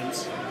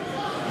Griffins.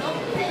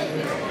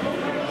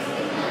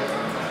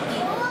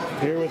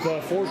 Here with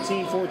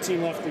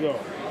 14 left to go.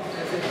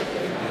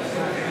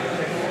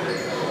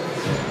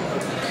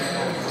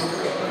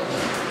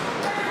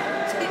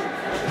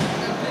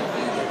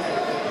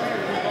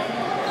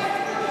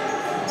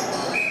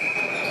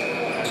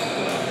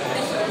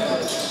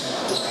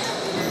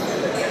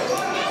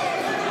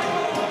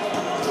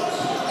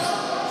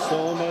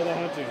 Stolen by the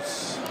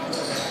Hunters.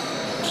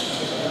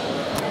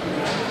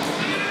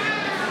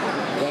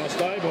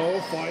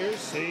 Gloucester fires,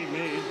 save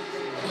made.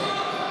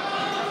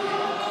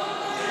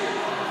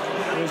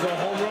 There's a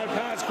home run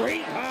pass,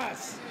 great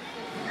pass.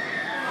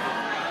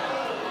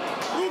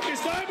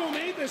 Lucas Ibo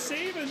made the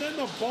save and then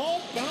the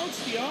ball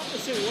bounced the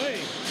opposite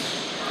way.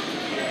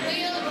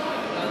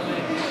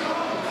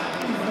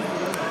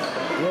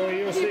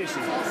 Roy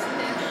Stacy.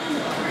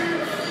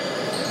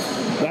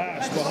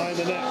 Dash behind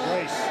the net,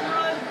 Rice.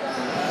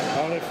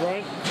 Out in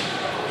front.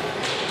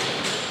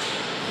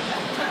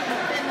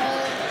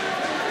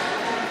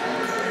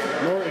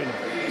 Norton.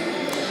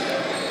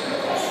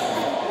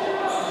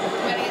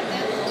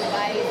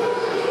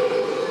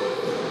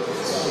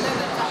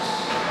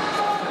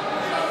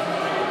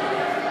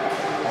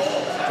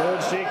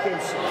 George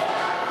Jacobs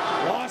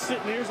lost it,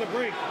 and here's a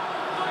break.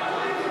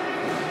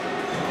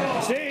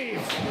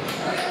 Save.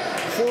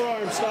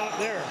 Forearm stop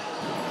there.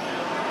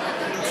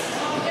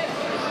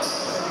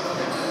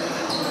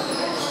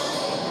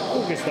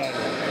 Lucas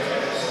Diver.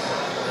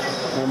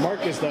 Or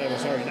Marcus Diver,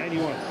 sorry,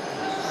 91.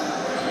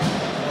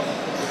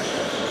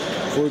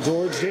 For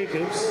George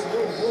Jacobs.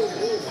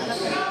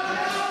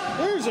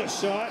 There's a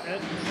shot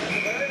and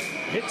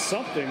hit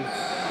something.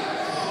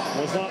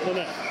 Was not the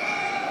net.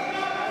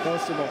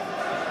 Close the ball.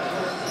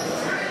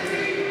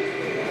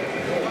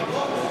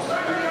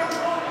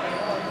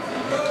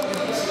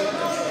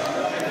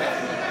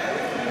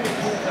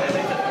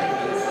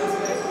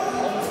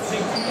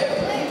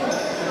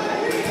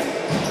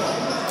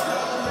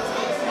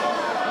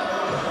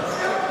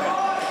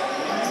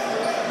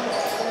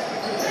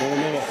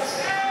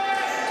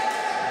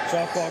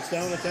 Shot clock's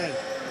down to 10.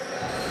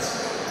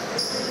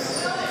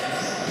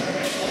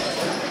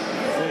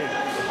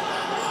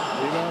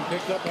 Rebound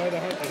picked up by the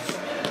Hunters.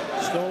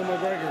 Stone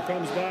McGregor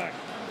comes back.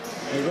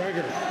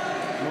 McGregor,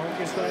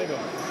 Marcus Dibo.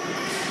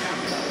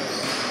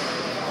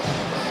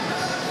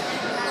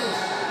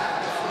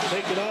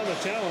 Taking on the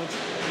challenge.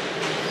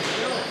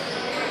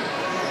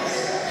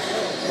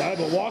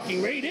 Dibo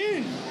walking right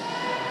in.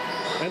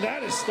 And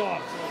that is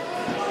stopped.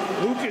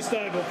 Lucas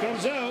Dibo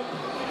comes out.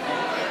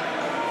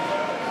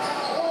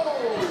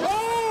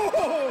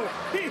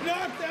 He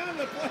knocked down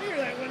the player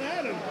that went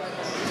at him.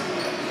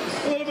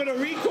 A little bit of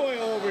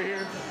recoil over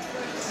here.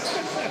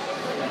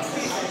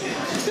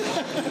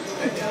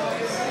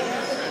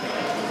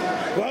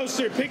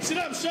 Gloucester picks it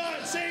up,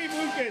 shot, save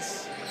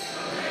Lucas.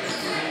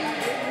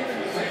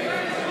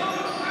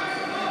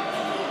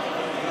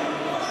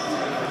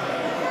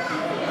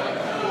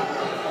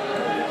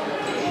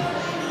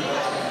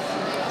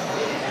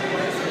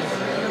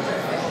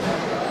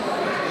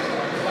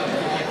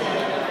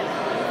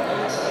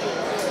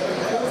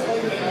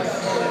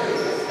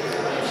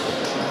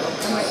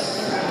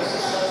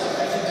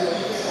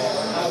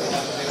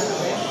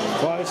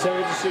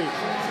 Seconds to shoot.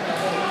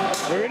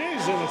 There it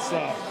is, and it's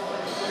stopped.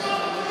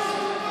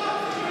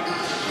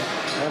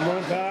 One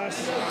more pass.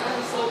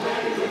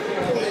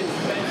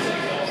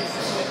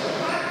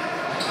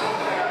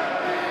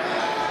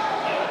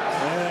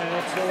 And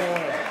it's still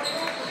away.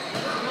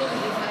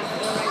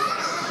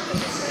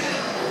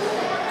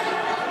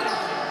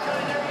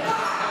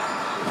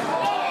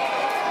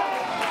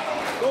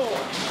 Goal.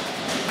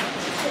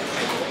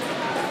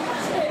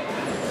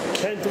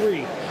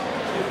 10-3.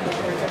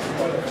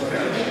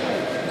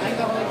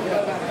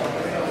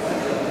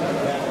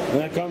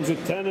 That comes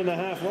with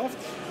 10.5 left.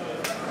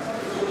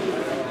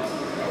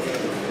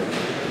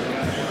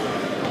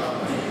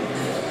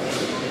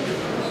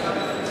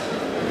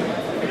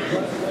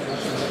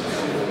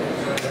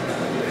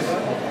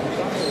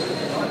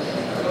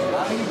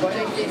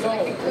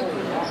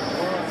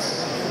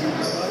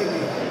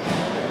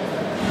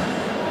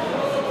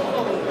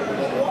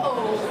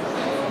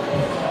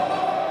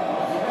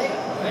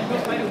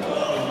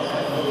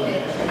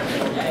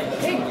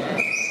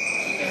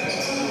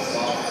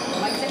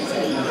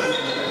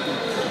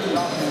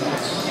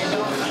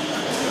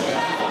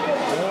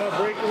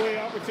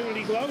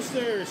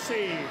 Gloucester,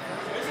 save.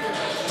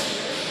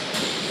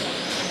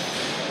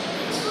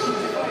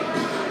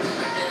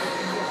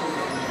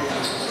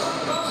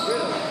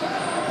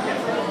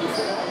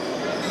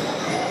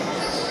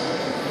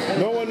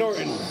 Noah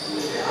Norton.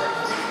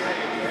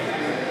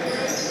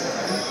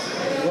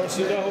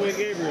 Russell Kahnawake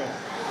Gabriel.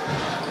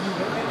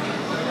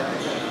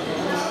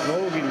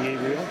 Logan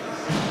Gabriel.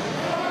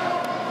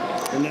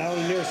 And now on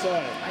the near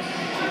side.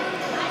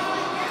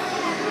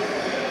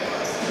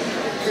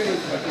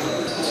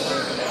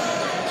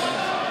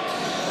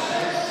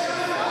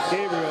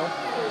 Gabriel.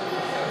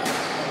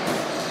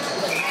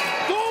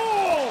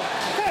 Goal!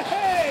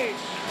 Hey!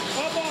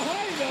 Up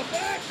behind the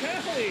back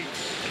alley.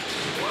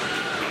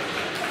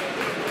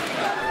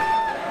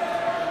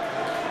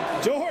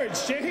 George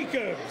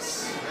Jacobs.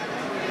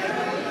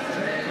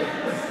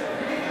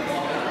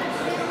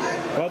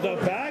 Well, the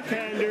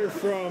backhander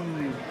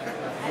from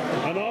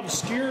an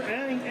obscure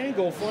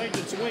angle finds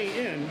its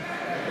way in,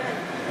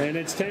 and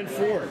it's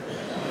 10-4.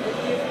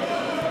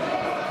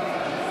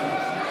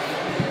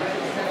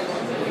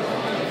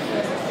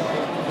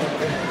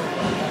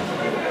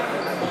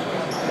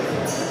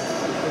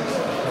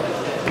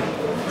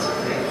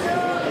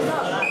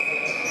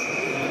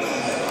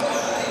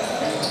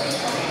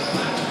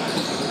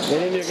 And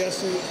then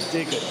Augustin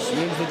Jacobs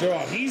wins the draw.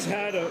 He's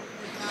had a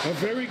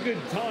very good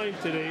time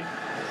today,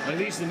 at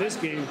least in this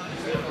game,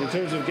 in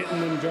terms of getting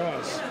them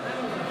draws.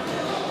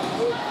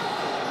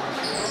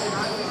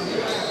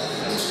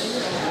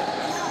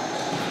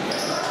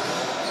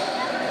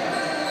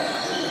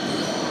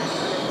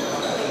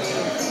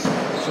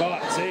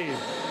 Shot, save.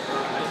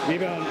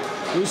 Rebound,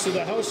 loose to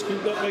the house,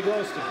 scooped up by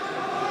Gloucester.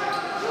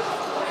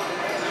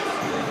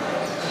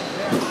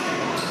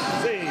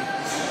 Save.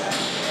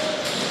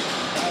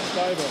 Pass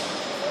Bible.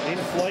 In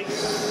flight.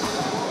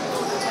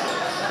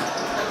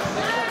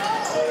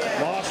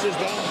 Lost his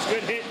balance.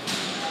 Good hit.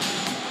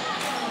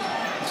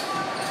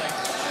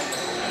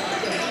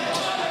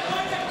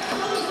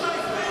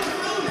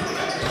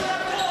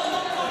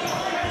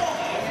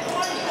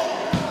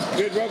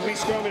 Good rugby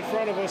scrum in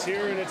front of us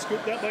here, and it's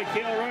scooped up by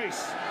Cale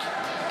Rice.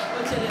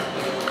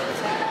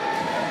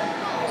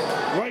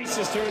 Rice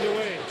is turned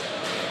away.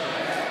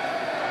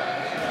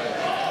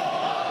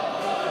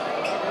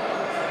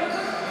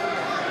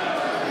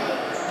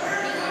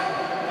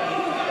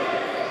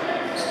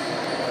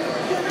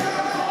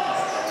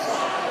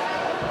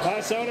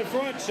 Pass out in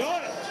front,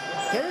 shot,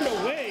 turned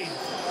away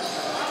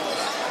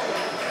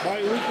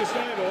by Lucas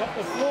Divo up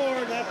the floor,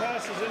 and that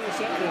pass is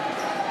intercepted.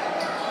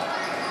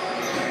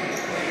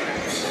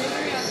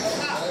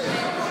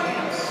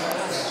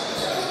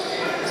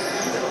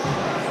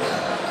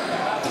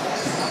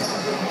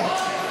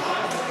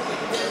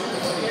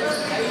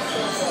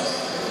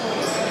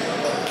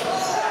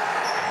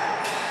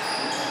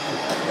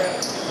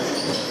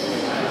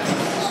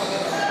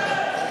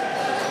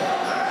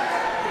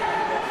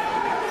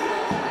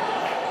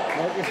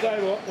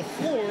 Dive up the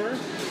floor,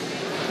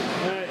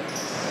 that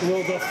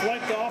will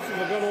deflect off of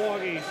a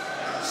Kahnawake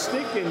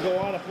stick and go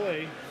out of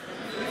play.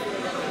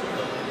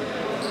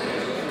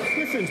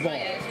 Griffins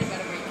ball.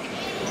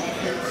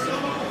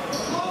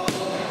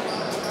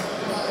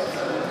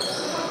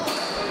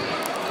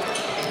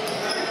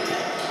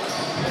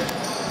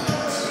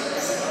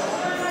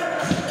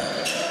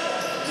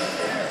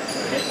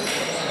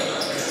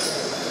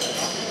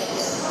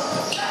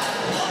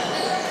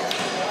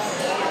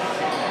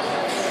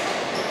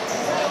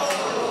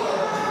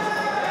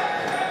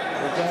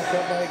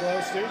 Up by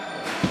Gloucester.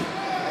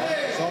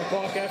 Shot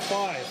clock at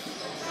 5.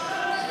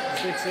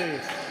 Stick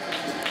save.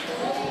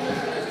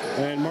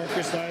 And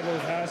Marcus Divo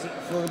has it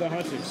for the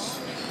Hunters.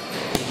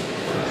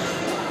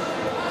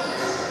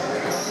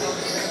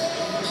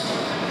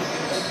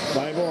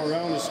 Divo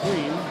around the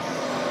screen.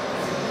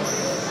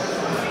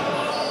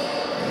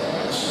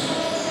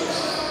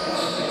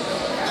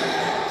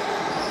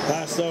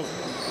 Passed out.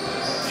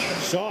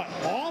 Shot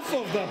off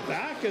of the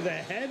back of the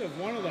head of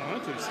one of the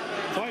Hunters.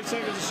 5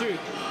 seconds to shoot.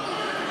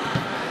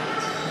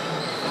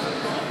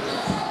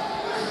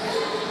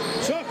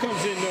 Shot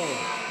comes in, no.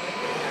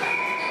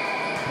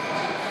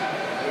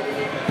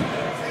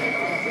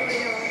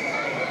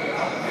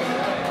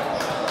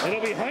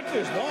 It'll be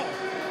Hunter's ball.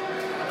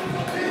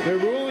 They're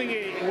ruling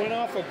it went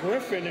off a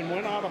Griffin and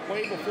went out of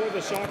play before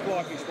the shot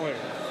clock expired.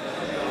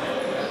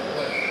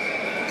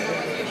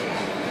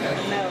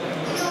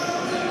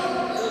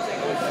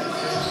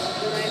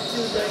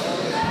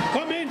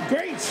 Come in,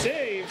 great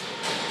save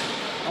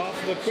off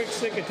the quick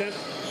stick attempt.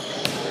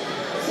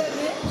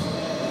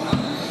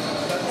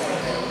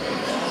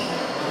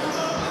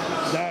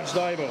 Dash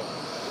Divo.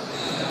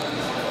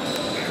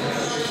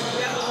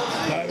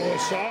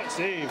 Divo shot,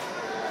 save.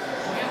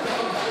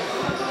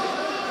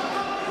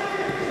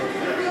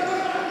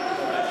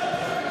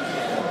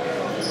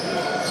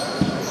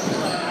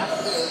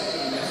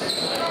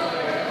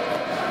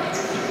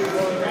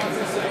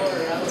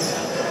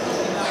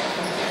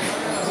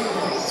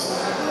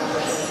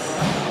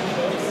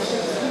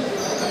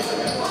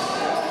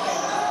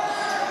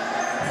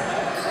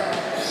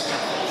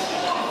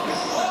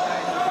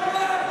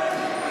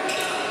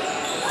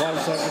 5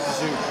 seconds to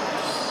shoot.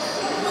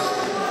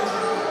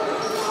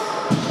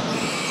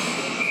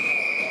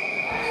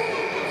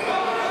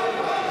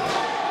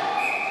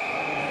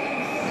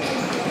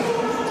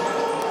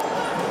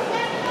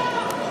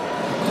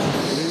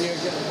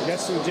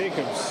 Justin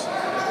Jacobs.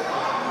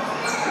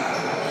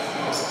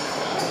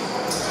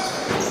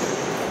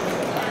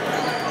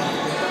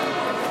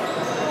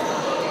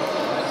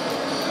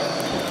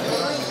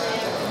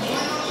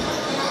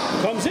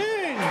 Comes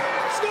in!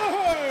 Score!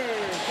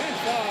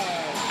 10-5.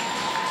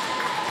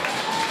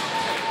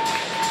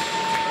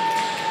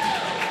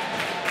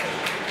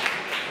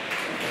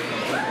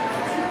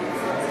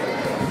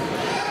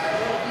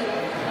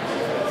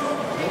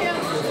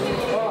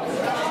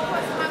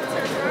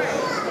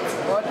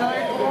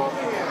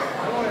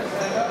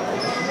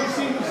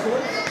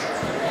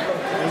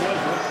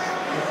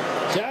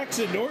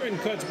 Jackson Norton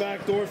cuts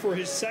back door for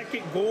his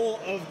second goal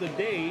of the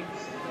day.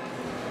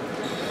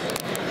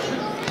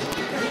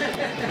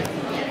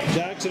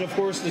 Jackson, of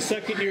course, the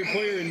second-year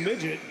player in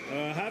midget,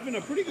 having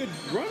a pretty good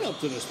run up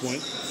to this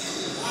point.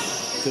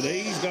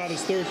 Today, he's got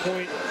his third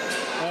point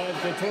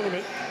of the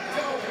tournament.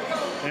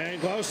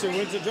 And Gloucester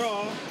wins the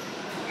draw.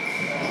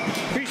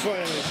 Crease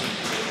violation.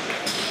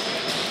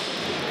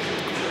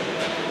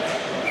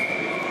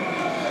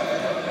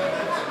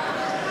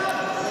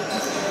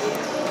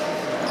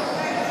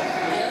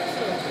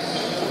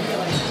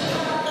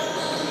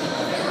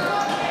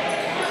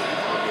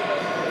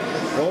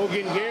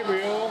 Logan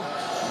Gabriel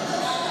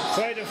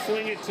tried to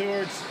fling it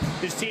towards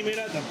his teammate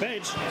at the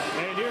bench,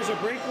 and here's a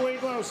breakaway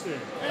Gloucester.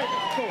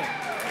 Go.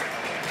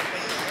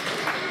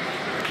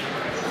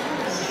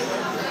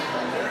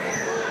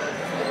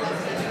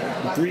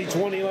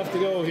 3:20 left to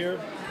go here.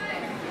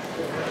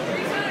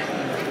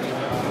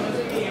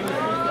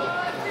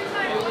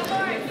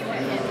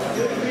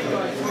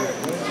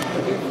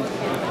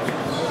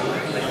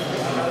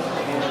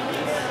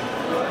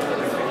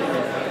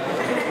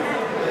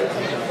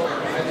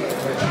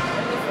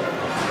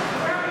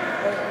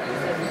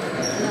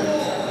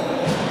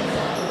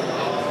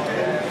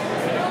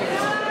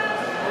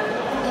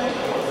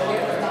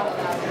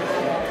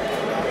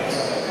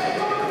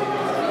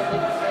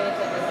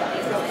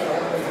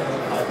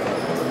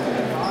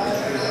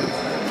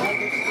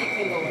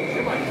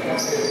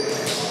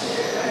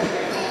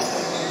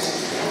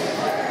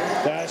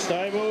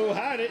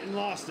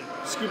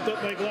 Scooped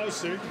up by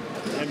Gloucester,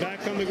 and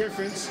back come the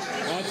Griffins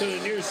onto the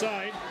near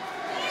side.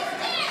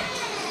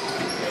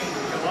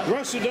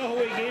 Russell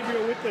Kahnawake,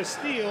 Gabriel with the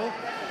steal.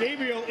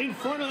 Gabriel in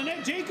front of the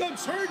net.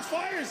 Jacobs turns,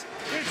 fires.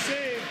 Good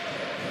save.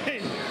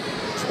 And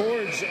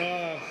George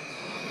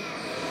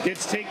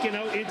gets taken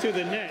out into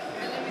the net.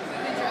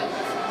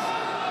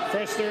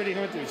 Fresh 30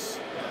 Hunters.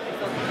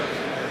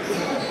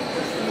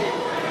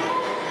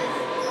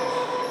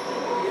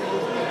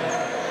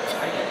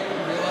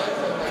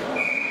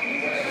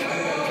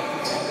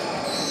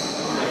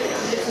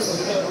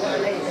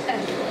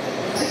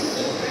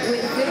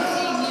 With 15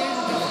 years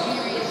of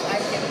experience, I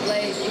can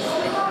play this.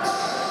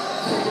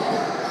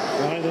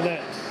 Behind the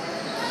net.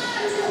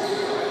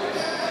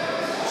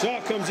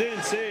 Shot comes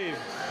in, save.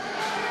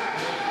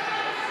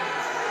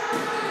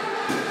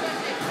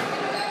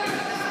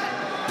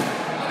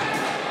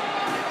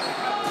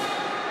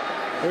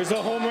 There's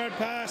the home run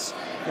pass.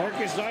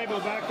 Marcus Daibo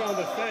back on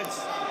the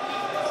fence.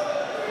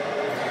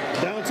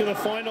 Down to the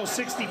final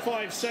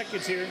 65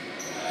 seconds here.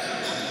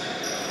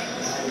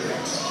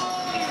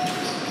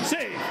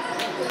 Save.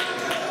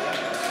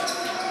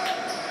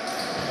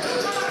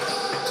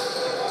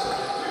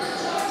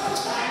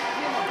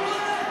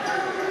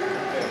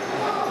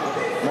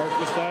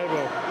 Marcus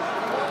Daibo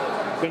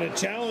gonna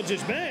challenge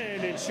his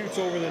man and shoots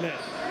over the net.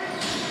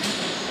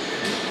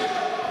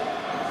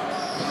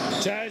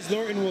 Chaz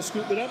Norton will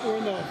scoop it up. We're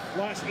in the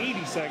last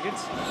 80 seconds.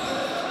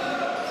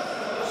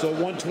 So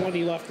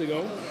 1:20 left to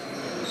go.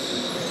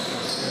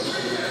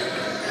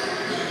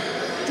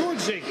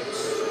 George Jacobs.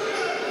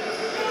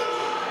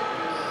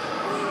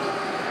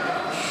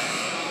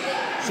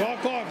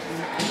 Shot clock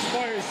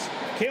expires.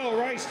 Cale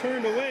Rice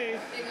turned away.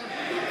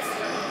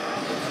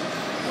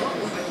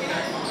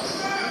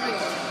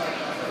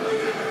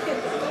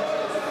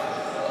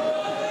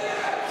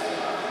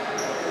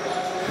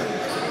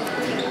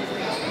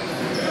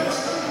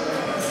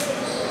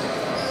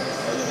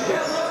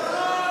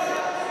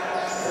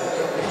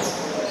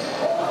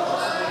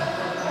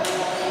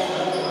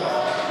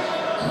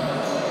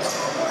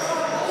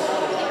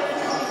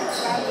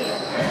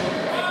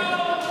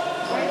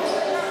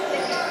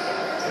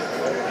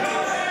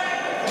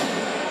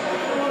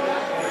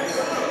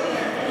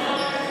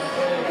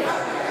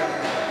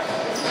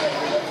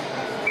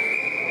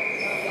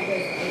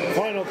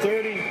 Final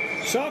 30.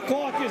 Shot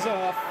clock is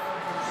off.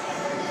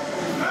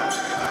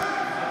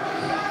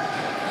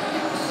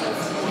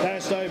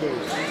 Dash Daibo.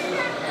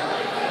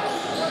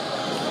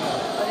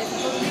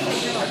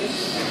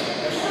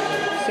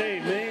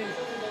 Save, man.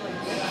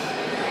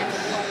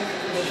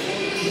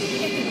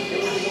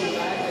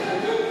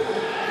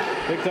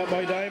 Picked up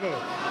by Daibo.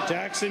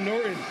 Jackson. Jackson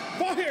Norton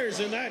fires,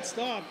 and that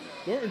stopped.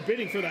 Norton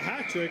bidding for the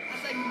hat trick.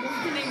 It's like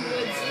morning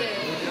wood still.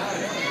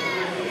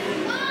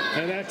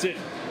 And that's it.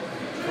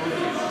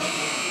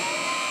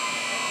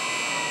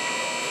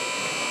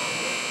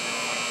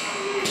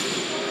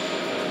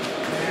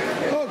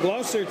 Well,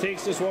 Gloucester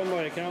takes this one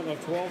by a count of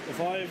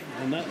 12-5,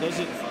 and that does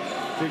it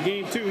for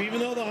game 2. Even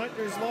though the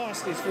Hunters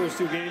lost these first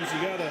 2 games,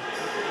 you gotta